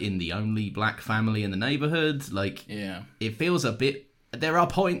father in the only black family in the neighborhood, like it feels a bit. There are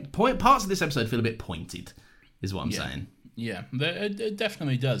point parts of this episode feel a bit pointed, is what I'm saying. Yeah, it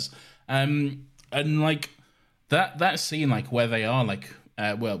definitely does. And like that scene, like where they are, like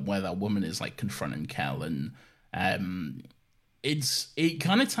where that woman is like confronting Kel, and it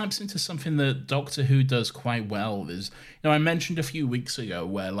kind of taps into something that Doctor Who does quite well. There's, I mentioned a few weeks ago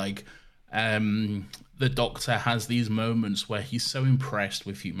where like the Doctor has these moments where he's so impressed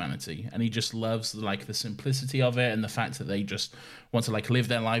with humanity, and he just loves like the simplicity of it and the fact that they just want to like live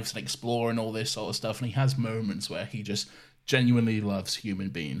their lives and explore and all this sort of stuff. And he has moments where he just genuinely loves human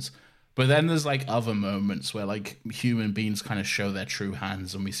beings. But then there's like other moments where like human beings kind of show their true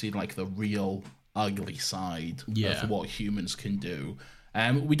hands, and we see like the real ugly side of what humans can do.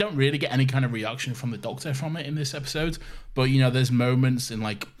 We don't really get any kind of reaction from the Doctor from it in this episode, but there's moments in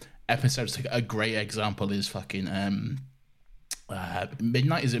like episodes. Like a great example is fucking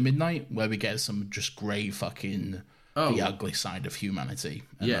Midnight, is it Midnight? Where we get some just great fucking the ugly side of humanity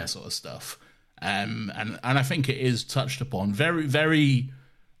and that sort of stuff. And I think it is touched upon very, very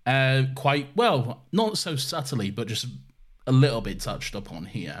quite well, not so subtly, but just a little bit touched upon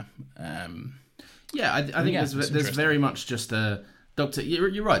here. I think there's very much just a Doctor.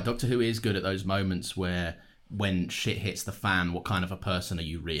 You're right. Doctor Who is good at those moments where when shit hits the fan, what kind of a person are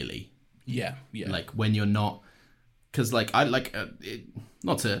you really? Yeah. Like when you're not. Because, like, I like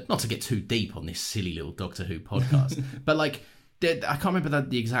not to get too deep on this silly little Doctor Who podcast, but like, I can't remember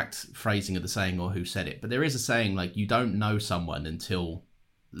the exact phrasing of the saying or who said it, but there is a saying like you don't know someone until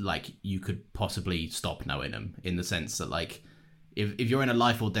like you could possibly stop knowing them. In the sense that like, if you're in a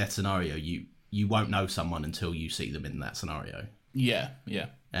life or death scenario, you won't know someone until you see them in that scenario. Yeah.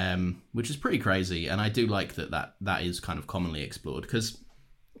 Which is pretty crazy, and I do like that is kind of commonly explored because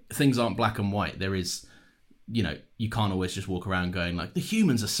things aren't black and white. There is. You know, you can't always just walk around going like the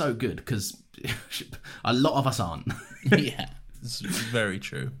humans are so good because a lot of us aren't. Yeah, it's very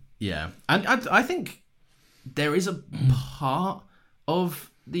true. Yeah, and I think there is a part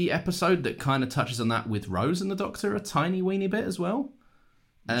of the episode that kind of touches on that with Rose and the Doctor a tiny weeny bit as well.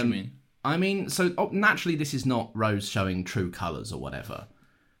 What do you mean? I mean, so naturally this is not Rose showing true colours or whatever.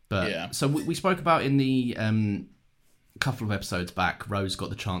 But so we spoke about in the couple of episodes back, Rose got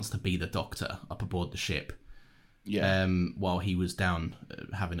the chance to be the Doctor up aboard the ship. Yeah. While he was down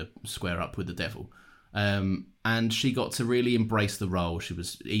having a square up with the devil. And she got to really embrace the role. She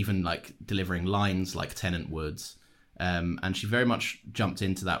was even like delivering lines like Tennant Woods. And she very much jumped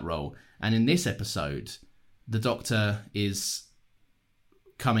into that role. And in this episode, the Doctor is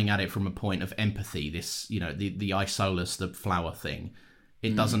coming at it from a point of empathy. This, you know, the Isolus, the flower thing.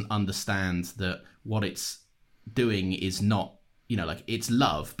 It doesn't understand that what it's doing is not, you know, like it's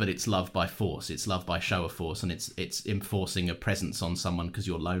love, but it's love by force. It's love by show of force, and it's enforcing a presence on someone because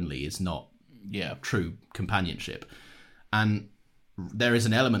you're lonely is not true companionship. And there is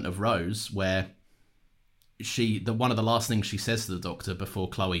an element of Rose where one of the last things she says to the Doctor before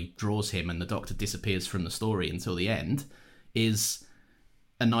Chloe draws him and the Doctor disappears from the story until the end is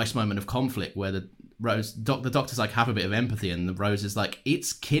a nice moment of conflict where the Doctor's like, have a bit of empathy, and the Rose is like,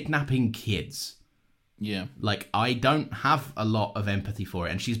 it's kidnapping kids. Yeah. Like, I don't have a lot of empathy for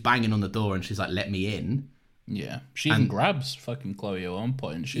it. And she's banging on the door and she's like, let me in. Yeah. She even grabs fucking Chloe at one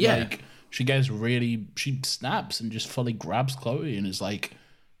point. She snaps and just fully grabs Chloe and is like,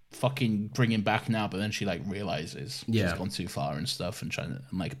 fucking bring him back now. But then she like realizes she's gone too far and stuff and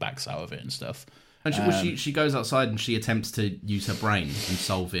like backs out of it and stuff. And she goes outside and she attempts to use her brain and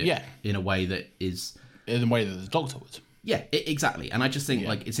solve it in a way that is... in a way that the Doctor would. Yeah, exactly. And I just think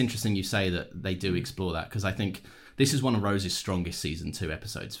like it's interesting you say that they do explore that because I think this is one of Rose's strongest season 2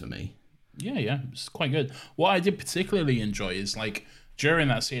 episodes for me. Yeah, it's quite good. What I did particularly enjoy is like during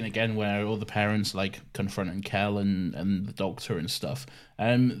that scene again where all the parents like confronting Kel and the Doctor and stuff.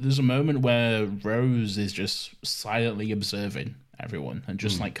 There's a moment where Rose is just silently observing everyone and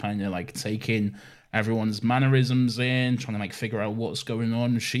just like kind of like taking everyone's mannerisms in, trying to like figure out what's going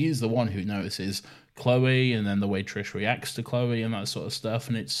on. She's the one who notices Chloe and then the way Trish reacts to Chloe and that sort of stuff,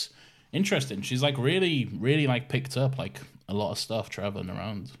 and it's interesting. She's like really like picked up like a lot of stuff traveling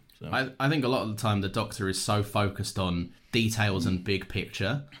around. So I think a lot of the time the Doctor is so focused on details and big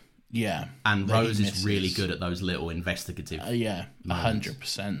picture. Yeah. And Rose is really good at those little investigative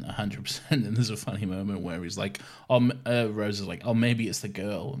 100%. And there's a funny moment where he's like, Rose is like, oh, maybe it's the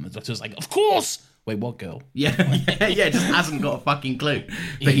girl. And the Doctor's like, of course! Wait, what girl? Yeah, just hasn't got a fucking clue.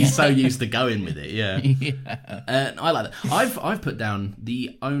 But he's so used to going with it, I like that. I've put down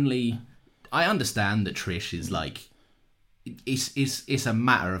I understand that Trish is like, it's a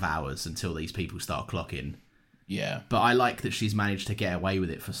matter of hours until these people start clocking. Yeah. But I like that she's managed to get away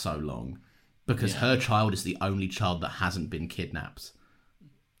with it for so long because her child is the only child that hasn't been kidnapped.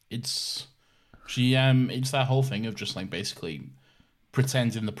 It's that whole thing of just like basically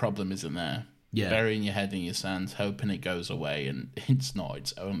pretending the problem isn't there. Yeah. Burying your head in your sand, hoping it goes away, and it's not.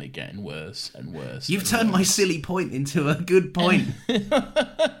 It's only getting worse and worse. You've turned my silly point into a good point.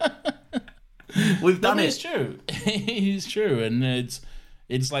 We've done it. It's true. It's true, and it's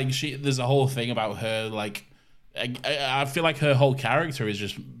like there's a whole thing about her like. I feel like her whole character is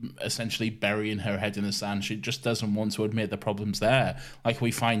just essentially burying her head in the sand. She just doesn't want to admit the problem's there. Like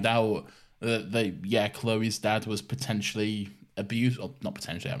we find out that Chloe's dad was potentially abusive, or not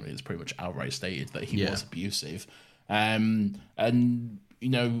potentially. I mean, it's pretty much outright stated that he was abusive. And you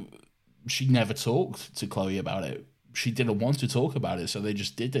know, she never talked to Chloe about it. She didn't want to talk about it, so they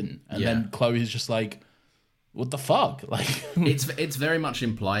just didn't. And then Chloe's just like, "What the fuck?" Like, it's very much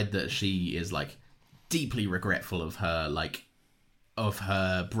implied that she is like deeply regretful of her like of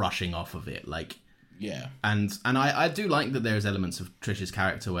her brushing off of it, like. Yeah. And I do like that there's elements of Trish's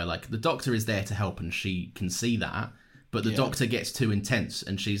character where, like, the Doctor is there to help and she can see that, but the Doctor gets too intense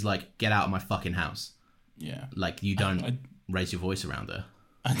and she's like, get out of my fucking house. Yeah. Like, you don't raise your voice around her.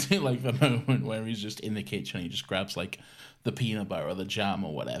 I do like the moment where he's just in the kitchen and he just grabs, like, the peanut butter or the jam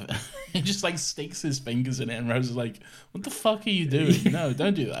or whatever. He just, like, sticks his fingers in it and Rose is like, what the fuck are you doing? No,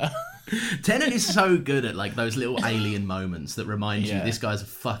 don't do that. Tennant is so good at, like, those little alien moments that remind you this guy's a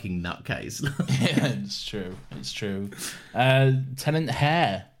fucking nutcase. Yeah, it's true. It's true. Tennant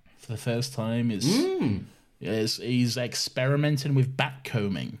hair for the first time he's experimenting with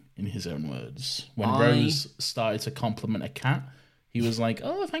backcombing, in his own words. When Rose started to compliment a cat, he was like,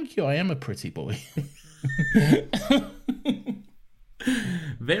 oh, thank you, I am a pretty boy.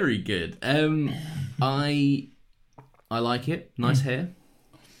 Very good. I like it. Nice hair.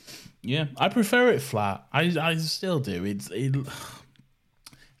 Yeah, I prefer it flat. I still do.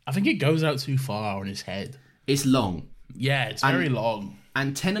 I think it goes out too far on his head. It's long. Yeah, it's very long.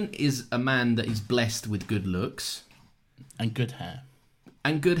 And Tennant is a man that is blessed with good looks. And good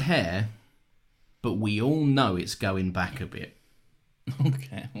hair. But we all know it's going back a bit.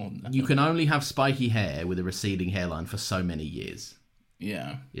 Okay. Oh, no. You can only have spiky hair with a receding hairline for so many years.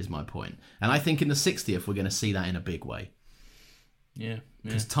 Yeah. Is my point. And I think in the 60th, we're going to see that in a big way. Yeah.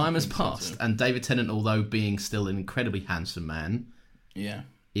 Because time has passed, and David Tennant, although being still an incredibly handsome man,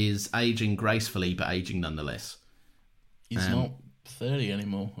 is aging gracefully, but aging nonetheless. He's not 30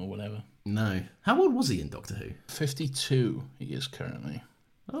 anymore, or whatever. No. How old was he in Doctor Who? 52 he is currently.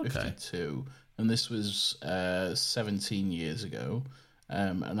 Okay. 52. And this was 17 years ago.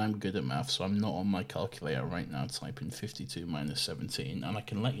 And I'm good at math, so I'm not on my calculator right now typing 52 minus 17, and I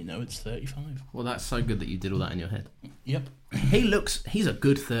can let you know it's 35. Well, that's so good that you did all that in your head. Yep. He's a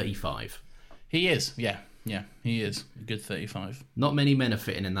good 35. He is, yeah, he is. A good 35. Not many men are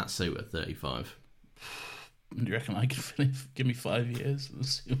fitting in that suit at 35. Do you reckon I could fit in? Give me 5 years and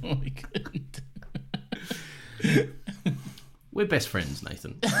see what we can do. We're best friends,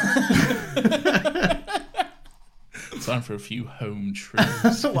 Nathan. Time for a few home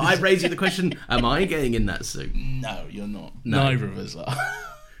truths. Well, I raise you the question, am I getting in that suit? No, you're not. No. Neither of us are.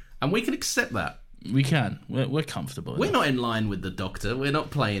 And we can accept that. We can. We're comfortable. We're not in line with the Doctor. We're not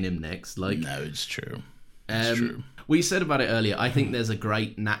playing him next. Like, no, it's true. It's true. We said about it earlier. I think there's a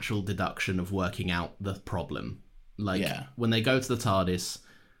great natural deduction of working out the problem. Like, when they go to the TARDIS,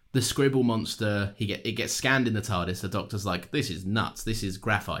 the scribble monster, it gets scanned in the TARDIS. The Doctor's like, this is nuts. This is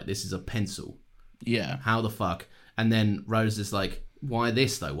graphite. This is a pencil. Yeah. How the fuck? And then Rose is like, why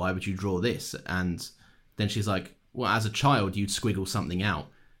this, though? Why would you draw this? And then she's like, well, as a child, you'd squiggle something out.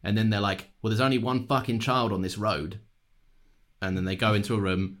 And then they're like, well, there's only one fucking child on this road. And then they go into a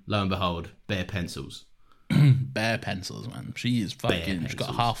room, lo and behold, bare pencils. Bare pencils, man. She is fucking... She's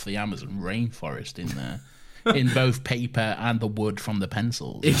got half the Amazon rainforest in there. In both paper and the wood from the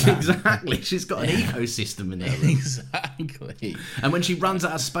pencils. Exactly. She's got an ecosystem in her room. Exactly. And when she runs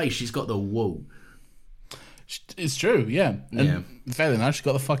out of space, she's got the wool. It's true, yeah. And fairly enough, she's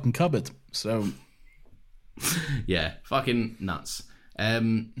got the fucking cupboard. So... Yeah, fucking nuts.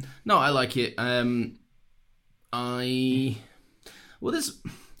 No, I like it.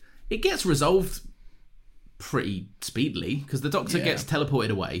 It gets resolved pretty speedily because the Doctor gets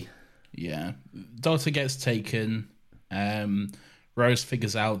teleported away. Yeah, Doctor gets taken. Rose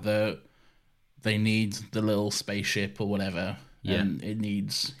figures out that they need the little spaceship or whatever, and it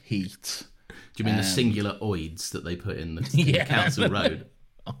needs heat. Do you mean the singular oids that they put in the Council Road?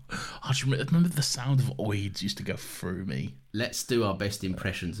 Oh, do you remember the sound of oids used to go through me? Let's do our best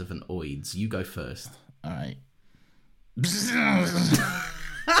impressions of an oids. You go first. All right.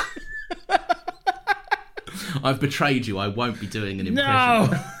 I've betrayed you. I won't be doing an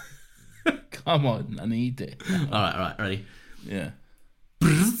impression. No! Come on, I need it. All right, ready? Yeah.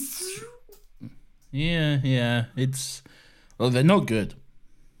 Yeah. It's... Well, they're not good.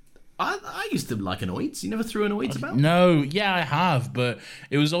 I used to like anoids. You never threw anoids about? No, yeah, I have, but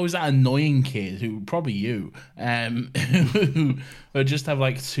it was always that annoying kid who, probably you, who would just have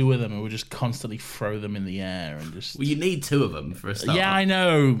like two of them and would just constantly throw them in the air and just... Well, you need two of them for a start. Yeah, I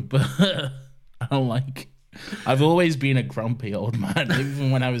know, but I don't like... I've always been a grumpy old man, even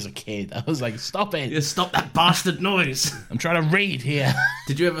when I was a kid. I was like, stop it. Yeah, stop that bastard noise. I'm trying to read here.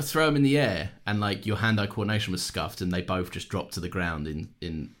 Did you ever throw them in the air and like your hand-eye coordination was scuffed and they both just dropped to the ground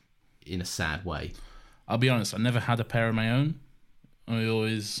in a sad way? I'll be honest, I never had a pair of my own. It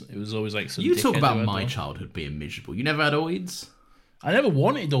was always like some... You talk about my childhood being miserable. You never had oids? I never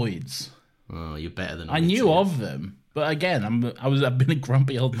wanted oids. Oh, you're better than oids. I knew of them, But again, I've been a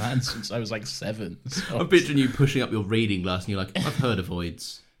grumpy old man since I was like 7. So. I'm picturing you pushing up your reading glass and you're like, I've heard of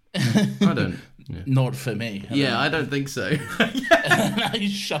voids. I don't. Yeah. Not for me. I don't think so. I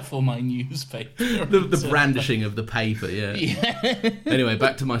shuffle my newspaper. The brandishing of the paper, yeah. Anyway,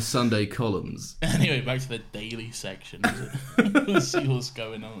 back to my Sunday columns. Anyway, back to the daily section. Let's see what's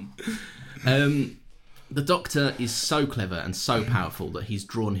going on. The Doctor is so clever and so powerful that he's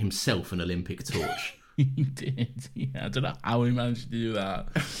drawn himself an Olympic torch. He did. Yeah, I don't know how he managed to do that,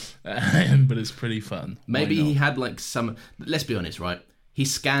 but it's pretty fun. Maybe he had like some. Let's be honest, right? He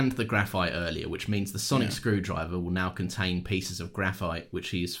scanned the graphite earlier, which means the sonic screwdriver will now contain pieces of graphite, which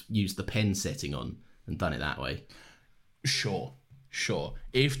he's used the pen setting on and done it that way. Sure.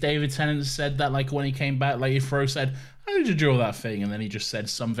 If David Tennant said that, like when he came back, like if Ro said, "How did you draw that thing?" and then he just said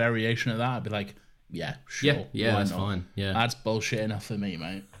some variation of that, I'd be like, "Yeah, sure, yeah, that's fine. Yeah, that's bullshit enough for me,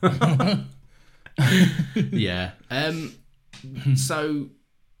 mate." Yeah. So,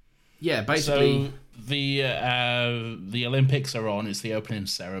 yeah, basically. So the Olympics are on. It's the opening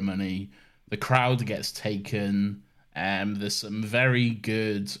ceremony. The crowd gets taken. There's some very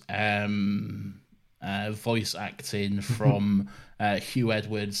good voice acting from Hugh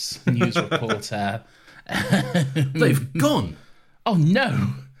Edwards, news reporter. They've gone. Oh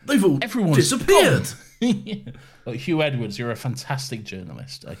no! Everyone's disappeared. Look, Hugh Edwards, you're a fantastic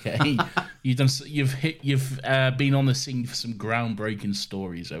journalist. Okay, you've been on the scene for some groundbreaking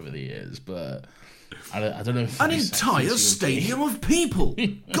stories over the years, but I don't know. If an entire stadium of people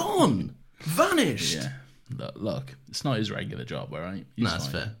gone, vanished. Yeah, look, it's not his regular job, all right? That's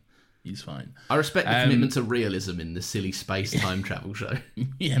fair. He's fine. I respect the commitment to realism in the silly space time travel show.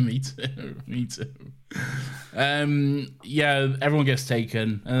 Yeah, me too. Yeah, everyone gets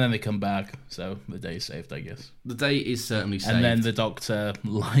taken, and then they come back, so the day's saved, I guess. The day is certainly saved. And then the Doctor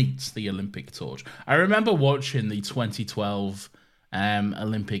lights the Olympic torch. I remember watching the 2012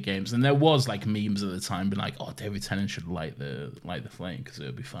 Olympic Games, and there was like memes at the time being like, "Oh, David Tennant should light the flame because it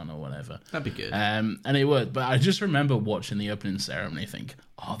would be fun or whatever." That'd be good. And it would, but I just remember watching the opening ceremony, think,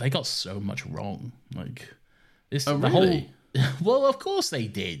 "Oh, they got so much wrong." Like this, really? Well, of course they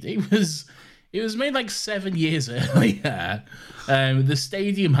did. It was made like 7 years earlier. The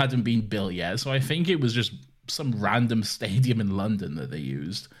stadium hadn't been built yet, so I think it was just some random stadium in London that they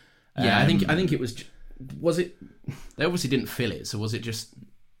used. Yeah, I think it was. Was it? They obviously didn't fill it, so was it just?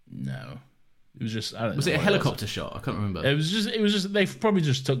 No, it was just. I don't know. Was it a helicopter shot? I can't remember. It was just. They probably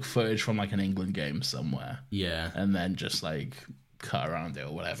just took footage from like an England game somewhere. Yeah, and then just like cut around it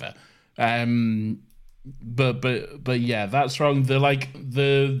or whatever. But yeah, that's wrong.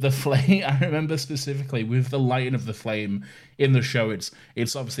 The flame. I remember specifically with the lighting of the flame in the show. It's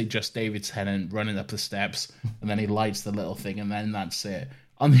obviously just David Tennant running up the steps, and then he lights the little thing, and then that's it.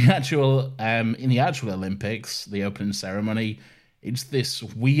 On the actual, in the actual Olympics, the opening ceremony, it's this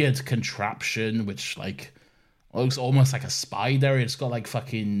weird contraption which like looks almost like a spider. It's got like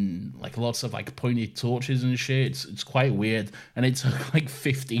fucking like lots of like pointed torches and shit. It's quite weird, and it took like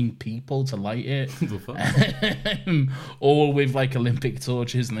 15 people to light it, all with like Olympic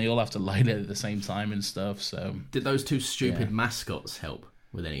torches, and they all have to light it at the same time and stuff. So, did those two stupid mascots help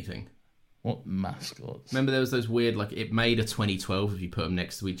with anything? What mascots? Remember there was those weird, like, it made a 2012 if you put them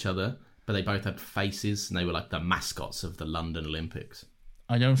next to each other, but they both had faces, and they were like the mascots of the London Olympics.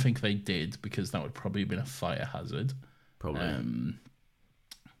 I don't think they did, because that would probably have been a fire hazard. Probably.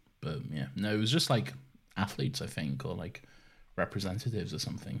 But yeah, no, it was just like athletes, I think, or like representatives or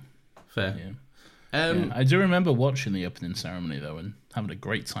something. Fair. Yeah. I do remember watching the opening ceremony, though, and having a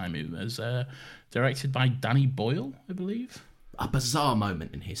great time. It was directed by Danny Boyle, I believe. A bizarre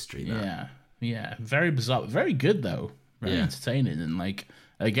moment in history, though. Yeah, very bizarre. Very good, though. Very entertaining. And, like,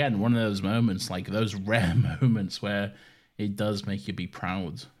 again, one of those moments, like those rare moments where it does make you be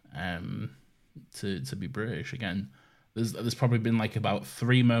proud to be British. Again, there's probably been, like, about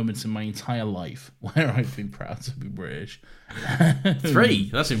 3 moments in my entire life where I've been proud to be British. 3?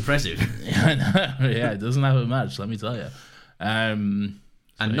 That's impressive. Yeah, it doesn't happen much, let me tell you.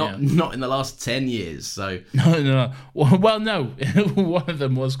 And not in the last 10 years, so... No. Well, no. One of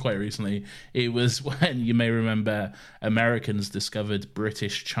them was quite recently. It was when, you may remember, Americans discovered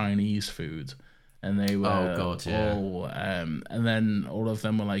British Chinese food. And they were all... and then all of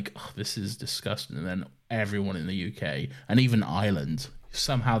them were like, "Oh, this is disgusting." And then everyone in the UK, and even Ireland,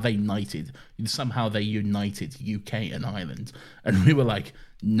 somehow they united UK and Ireland. And we were like,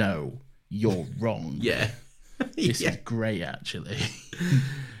 "No, you're wrong." Yeah. This is great, actually.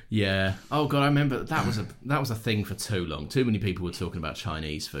 Yeah. Oh god, I remember that was a thing for too long. Too many people were talking about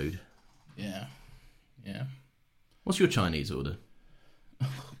Chinese food. Yeah. What's your Chinese order?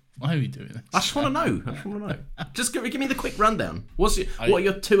 Why are we doing this? I just want to know. Just give me the quick rundown. What are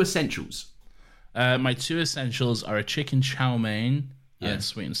your 2 essentials? My 2 essentials are a chicken chow mein and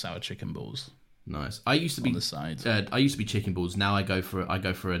sweet and sour chicken balls. Nice. I used to be on the side. I used to be chicken balls. Now I go for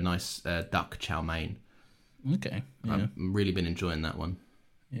a nice duck chow mein. Okay. Yeah. I've really been enjoying that one.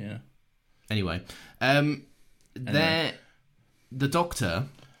 Yeah. Anyway, the doctor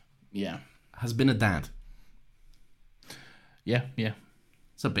has been a dad. Yeah.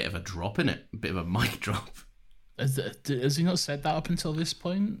 It's a bit of a drop, isn't it? A bit of a mic drop. Has he not said that up until this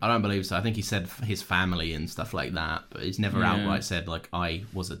point? I don't believe so. I think he said his family and stuff like that, but he's never outright said, like, I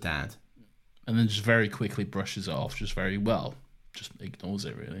was a dad. And then just very quickly brushes it off, just ignores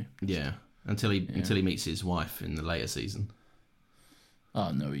it, really. Yeah, until he meets his wife in the later season.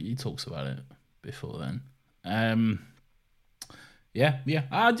 Oh, no, he talks about it before then. Yeah.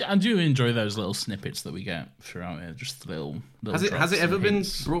 I do enjoy those little snippets that we get throughout it. Just little Has it ever been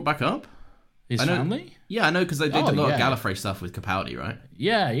brought back up? His family? Yeah, I know, because they did a lot of Gallifrey stuff with Capaldi, right?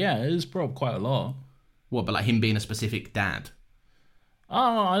 Yeah, it was brought up quite a lot. What, but like him being a specific dad?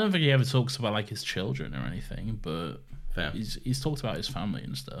 Oh, I don't think he ever talks about like his children or anything, but fair. He's talked about his family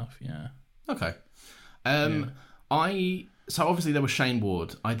and stuff, yeah. Okay. So obviously there was Shane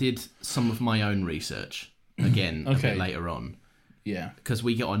Ward. I did some of my own research, again, a bit later on. Yeah. Because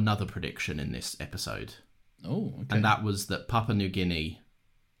we got another prediction in this episode. Oh, okay. And that was that Papua New Guinea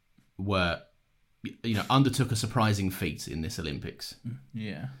undertook a surprising feat in this Olympics.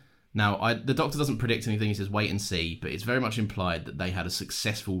 Yeah. Now, the Doctor doesn't predict anything. He says wait and see, but it's very much implied that they had a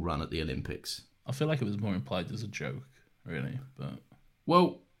successful run at the Olympics. I feel like it was more implied as a joke, really, but...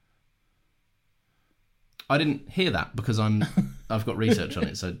 Well, I didn't hear that because I've got research on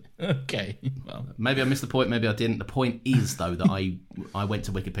it, so... Okay, well... Maybe I missed the point, maybe I didn't. The point is, though, that I went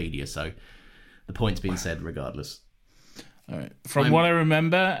to Wikipedia, so the point's been said regardless. All right. From what I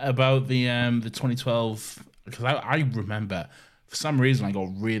remember about the 2012... Because I remember... For some reason, I got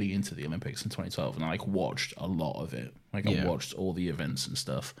really into the Olympics in 2012, and I watched a lot of it. I watched all the events and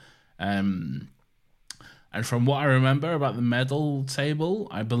stuff. And from what I remember about the medal table,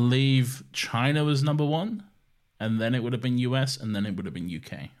 I believe China was number 1, and then it would have been US, and then it would have been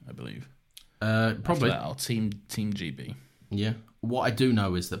UK, I believe. Probably. That, Team GB. Yeah. What I do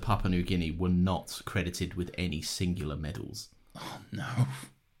know is that Papua New Guinea were not credited with any singular medals. Oh, no.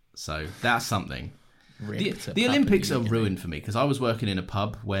 So that's something. The Olympics are ruined for me because I was working in a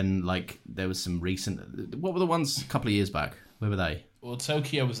pub when there was some recent... What were the ones a couple of years back? Where were they? Well,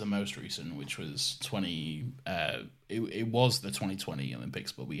 Tokyo was the most recent, which was 20... It was the 2020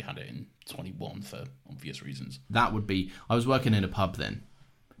 Olympics, but we had it in 21 for obvious reasons. That would be... I was working in a pub then,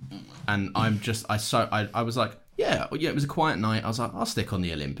 and I was like, yeah, it was a quiet night. I was like, I'll stick on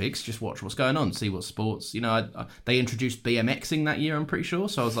the Olympics, just watch what's going on, see what sports... they introduced BMXing that year, I'm pretty sure,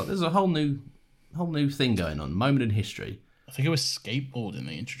 so I was like, there's a whole new thing going on, moment in history. I think it was skateboarding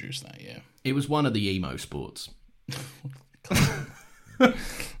they introduced that year. It was one of the emo sports.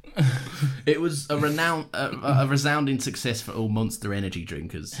 It was a resounding success for all Monster Energy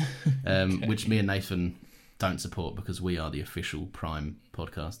drinkers, which me and Nathan don't support because we are the official Prime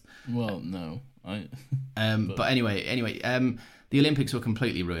podcast. Well, no, but anyway, the Olympics were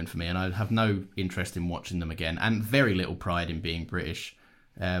completely ruined for me, and I have no interest in watching them again, and very little pride in being British.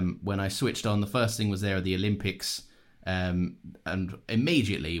 When I switched on, the first thing was there at the Olympics, and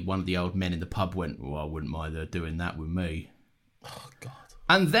immediately one of the old men in the pub went, "Well, I wouldn't mind her doing that with me." Oh, God.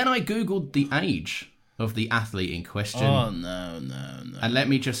 And then I Googled the age of the athlete in question. Oh, no. And let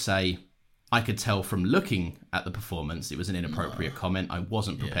me just say, I could tell from looking at the performance, it was an inappropriate comment. I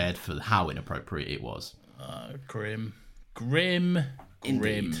wasn't prepared for how inappropriate it was. Grim.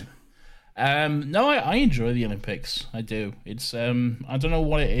 Indeed. No, I enjoy the Olympics. I do. It's I don't know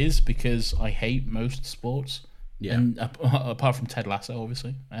what it is because I hate most sports. Yeah. And, apart from Ted Lasso,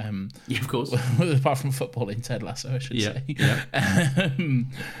 obviously. Yeah, of course. Apart from football in Ted Lasso, I should say. Yeah.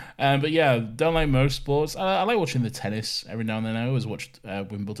 But yeah, don't like most sports. I like watching the tennis every now and then. I always watch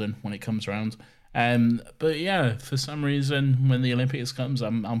Wimbledon when it comes around. But yeah, for some reason, when the Olympics comes,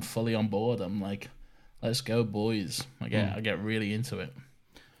 I'm fully on board. I'm like, let's go, boys. I get really into it.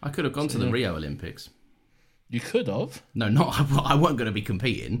 I could have gone to the Rio Olympics. You could have. No, I wasn't going to be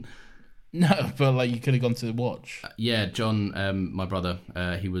competing. No, but you could have gone to watch. Yeah, John, my brother,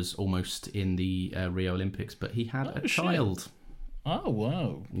 he was almost in the Rio Olympics, but he had a child. Oh,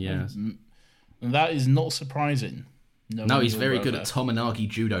 wow. Yeah. And that is not surprising. No, he's very good at Tominagi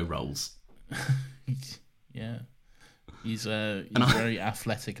judo rolls. Yeah. He's a very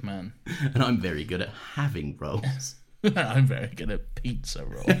athletic man. And I'm very good at having rolls. I'm very good at pizza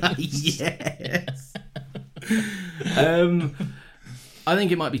rolls. Yes. I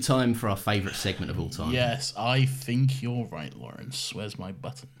think it might be time for our favourite segment of all time. Yes, I think you're right, Lawrence. Where's my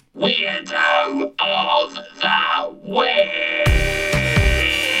button? Weirdo of the Week!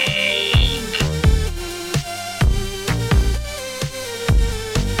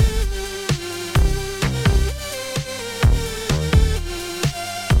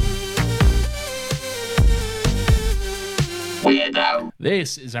 Weirdo.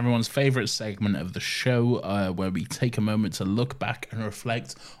 This is everyone's favourite segment of the show, where we take a moment to look back and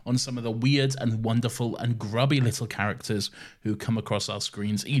reflect on some of the weird and wonderful and grubby little characters who come across our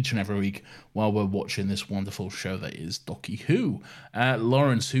screens each and every week while we're watching this wonderful show that is Doctor Who.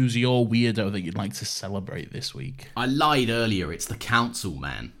 Lawrence, who's your weirdo that you'd like to celebrate this week? I lied earlier. It's the Council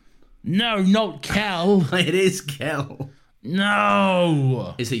Man. No, not Kel. It is Kel.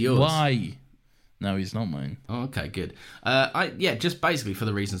 No. Is it yours? Why? No, he's not mine. Oh, okay, good. Just basically for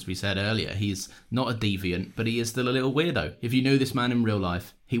the reasons we said earlier, he's not a deviant, but he is still a little weirdo. If you knew this man in real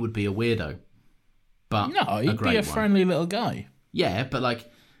life, he would be a weirdo. But No, he'd be a friendly little guy. Yeah, but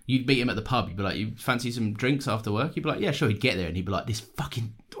like, you'd meet him at the pub, you'd be like, you fancy some drinks after work? You'd be like, yeah, sure. He'd get there and he'd be like, this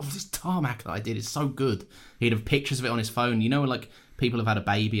tarmac that I did is so good. He'd have pictures of it on his phone. You know, like, people have had a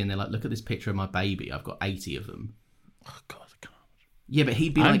baby and they're like, look at this picture of my baby. I've got 80 of them. Oh, God, I can't. Yeah, but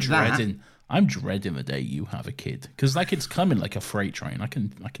he'd be like that. I'm dreading the day you have a kid, because like it's coming like a freight train. I can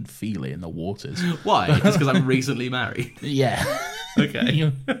feel it in the waters. Why? Just because I'm recently married. Yeah.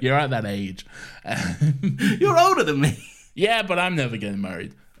 Okay. You're at that age. You're older than me. Yeah, but I'm never getting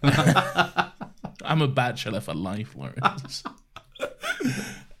married. I'm a bachelor for life, Lawrence.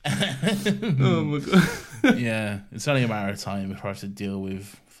 Oh my God. Yeah, it's only a matter of time before I have to deal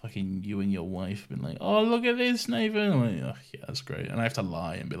with fucking you and your wife being like, oh, look at this, Nathan. I'm like, oh, yeah, that's great. And I have to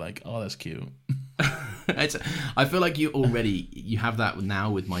lie and be like, oh, that's cute. I feel like you have that now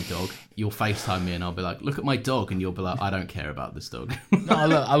with my dog. You'll FaceTime me and I'll be like, look at my dog. And you'll be like, I don't care about this dog. No,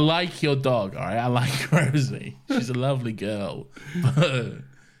 look, I like your dog, all right? I like Rosie. She's a lovely girl. But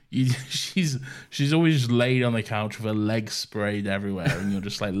she's always just laid on the couch with her legs sprayed everywhere, and you're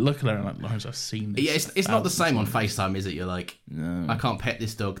just like, look at her and like, Lawrence, I've seen this. Yeah, it's not the same on FaceTime, is it? You're like, no. I can't pet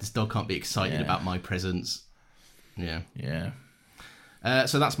this dog. This dog can't be excited about my presence. Yeah. Yeah.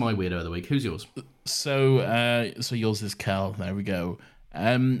 So that's my weirdo of the week. Who's yours? So yours is Kel. There we go.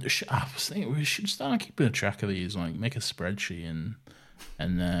 I was thinking we should start keeping a track of these, like make a spreadsheet and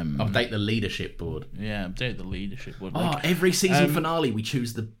update the leadership board. Yeah, update the leadership board. Every season finale, we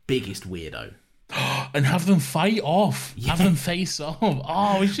choose the biggest weirdo and have them fight off. Yeah. Have them face off.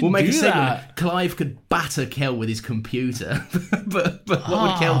 Oh, we should make do a segment. that. Clive could batter Kel with his computer, but what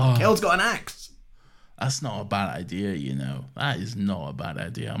would Kel? Kel's got an axe. That's not a bad idea, you know. That is not a bad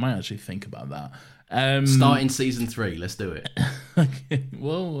idea. I might actually think about that. Starting season 3, let's do it. Okay.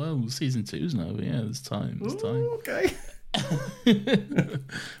 Well, season 2's now. Yeah, there's time. Ooh, okay.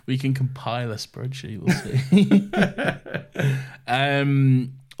 We can compile a spreadsheet. We'll see.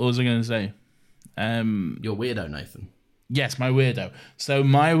 What was I going to say? Your weirdo, Nathan. Yes, my weirdo. So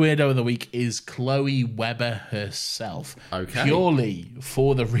my weirdo of the week is Chloe Webber herself. Okay. Purely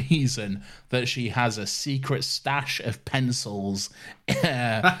for the reason that she has a secret stash of pencils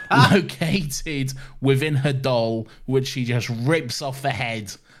located within her doll, which she just rips off the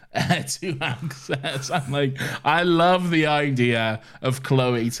head to access. I'm like, I love the idea of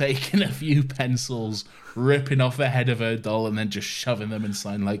Chloe taking a few pencils, ripping off the head of her doll, and then just shoving them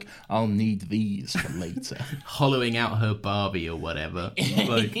inside. Like, I'll need these for later. Hollowing out her Barbie or whatever.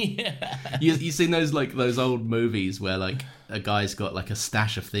 Like, yeah. You seen those old movies where like a guy's got like a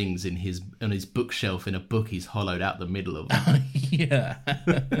stash of things on his bookshelf in a book he's hollowed out the middle of. Yeah.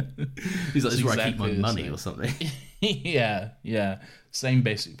 He's like, this is where I keep my money or something. Yeah. Same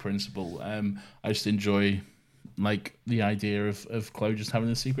basic principle. I just enjoy like the idea of Chloe just having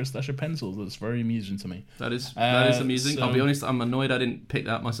a secret stash of pencils. That's very amusing to me. That is amusing. So, I'll be honest, I'm annoyed I didn't pick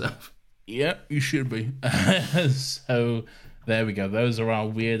that myself. Yeah, you should be. So there we go. Those are our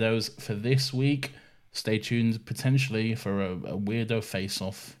weirdos for this week. Stay tuned potentially for a weirdo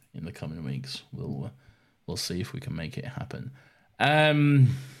face-off in the coming weeks. We'll see if we can make it happen.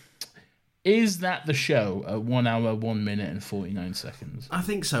 Is that the show at 1 hour, 1 minute and 49 seconds? I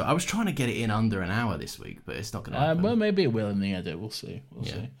think so. I was trying to get it in under an hour this week, but it's not going to happen. Well, maybe it will in the edit. We'll see. We'll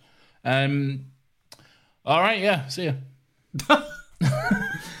see. All right, yeah. See ya.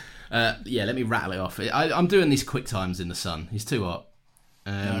 Let me rattle it off. I'm doing these quick times in the sun. It's too hot.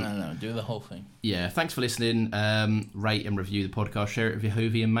 No. Do the whole thing. Yeah, thanks for listening. Rate and review the podcast. Share it with your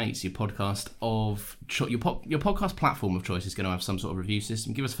Whovian mates. Your podcast of your podcast platform of choice is going to have some sort of review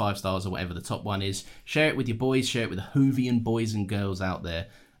system. Give us 5 stars or whatever the top one is. Share it with your boys. Share it with the Whovian boys and girls out there.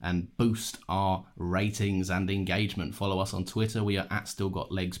 and boost our ratings and engagement. Follow us on Twitter. We are at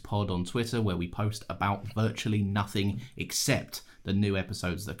StillGotLegsPod on Twitter, where we post about virtually nothing except the new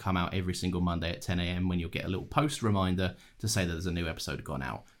episodes that come out every single Monday at 10 a.m. when you'll get a little post reminder to say that there's a new episode gone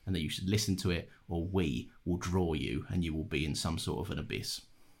out and that you should listen to it, or we will draw you and you will be in some sort of an abyss.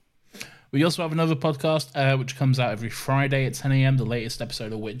 We also have another podcast which comes out every Friday at 10 a.m. The latest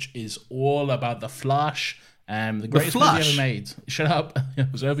episode of which is all about The Flash. The greatest movie ever made. Shut up. I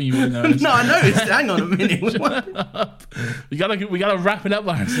was hoping you would know. No, I noticed. Hang on a minute. Shut up. We gotta wrap it up,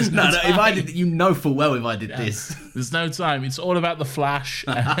 Lawrence. No, if I did, you know full well if I did this. There's no time. It's all about The Flash.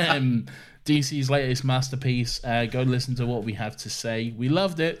 DC's latest masterpiece. Go listen to what we have to say. We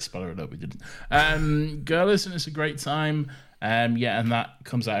loved it. Spoiler alert, we didn't. Go listen. It's a great time. And that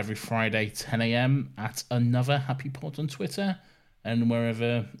comes out every Friday, 10 a.m. at Another Happy Pod on Twitter and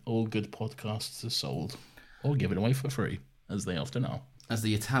wherever all good podcasts are sold. Or give it away for free, as they often are. As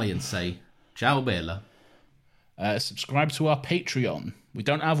the Italians say, ciao bella. Subscribe to our Patreon. We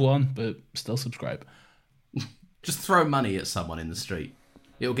don't have one, but still subscribe. Just throw money at someone in the street.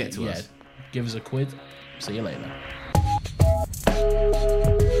 It'll get to us. Give us a quid. See you later.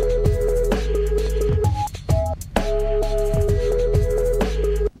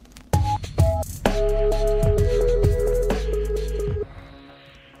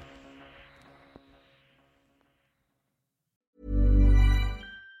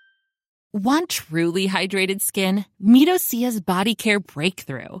 Want truly hydrated skin? Meet Osea's Body Care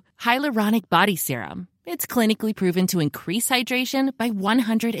Breakthrough Hyaluronic Body Serum. It's clinically proven to increase hydration by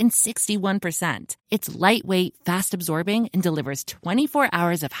 161%. It's lightweight, fast-absorbing, and delivers 24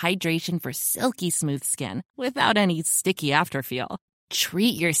 hours of hydration for silky smooth skin without any sticky afterfeel.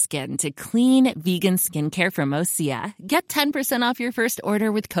 Treat your skin to clean, vegan skincare from Osea. Get 10% off your first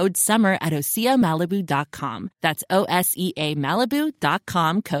order with code SUMMER at OseaMalibu.com. That's OSEA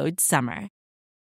Malibu.com, code SUMMER.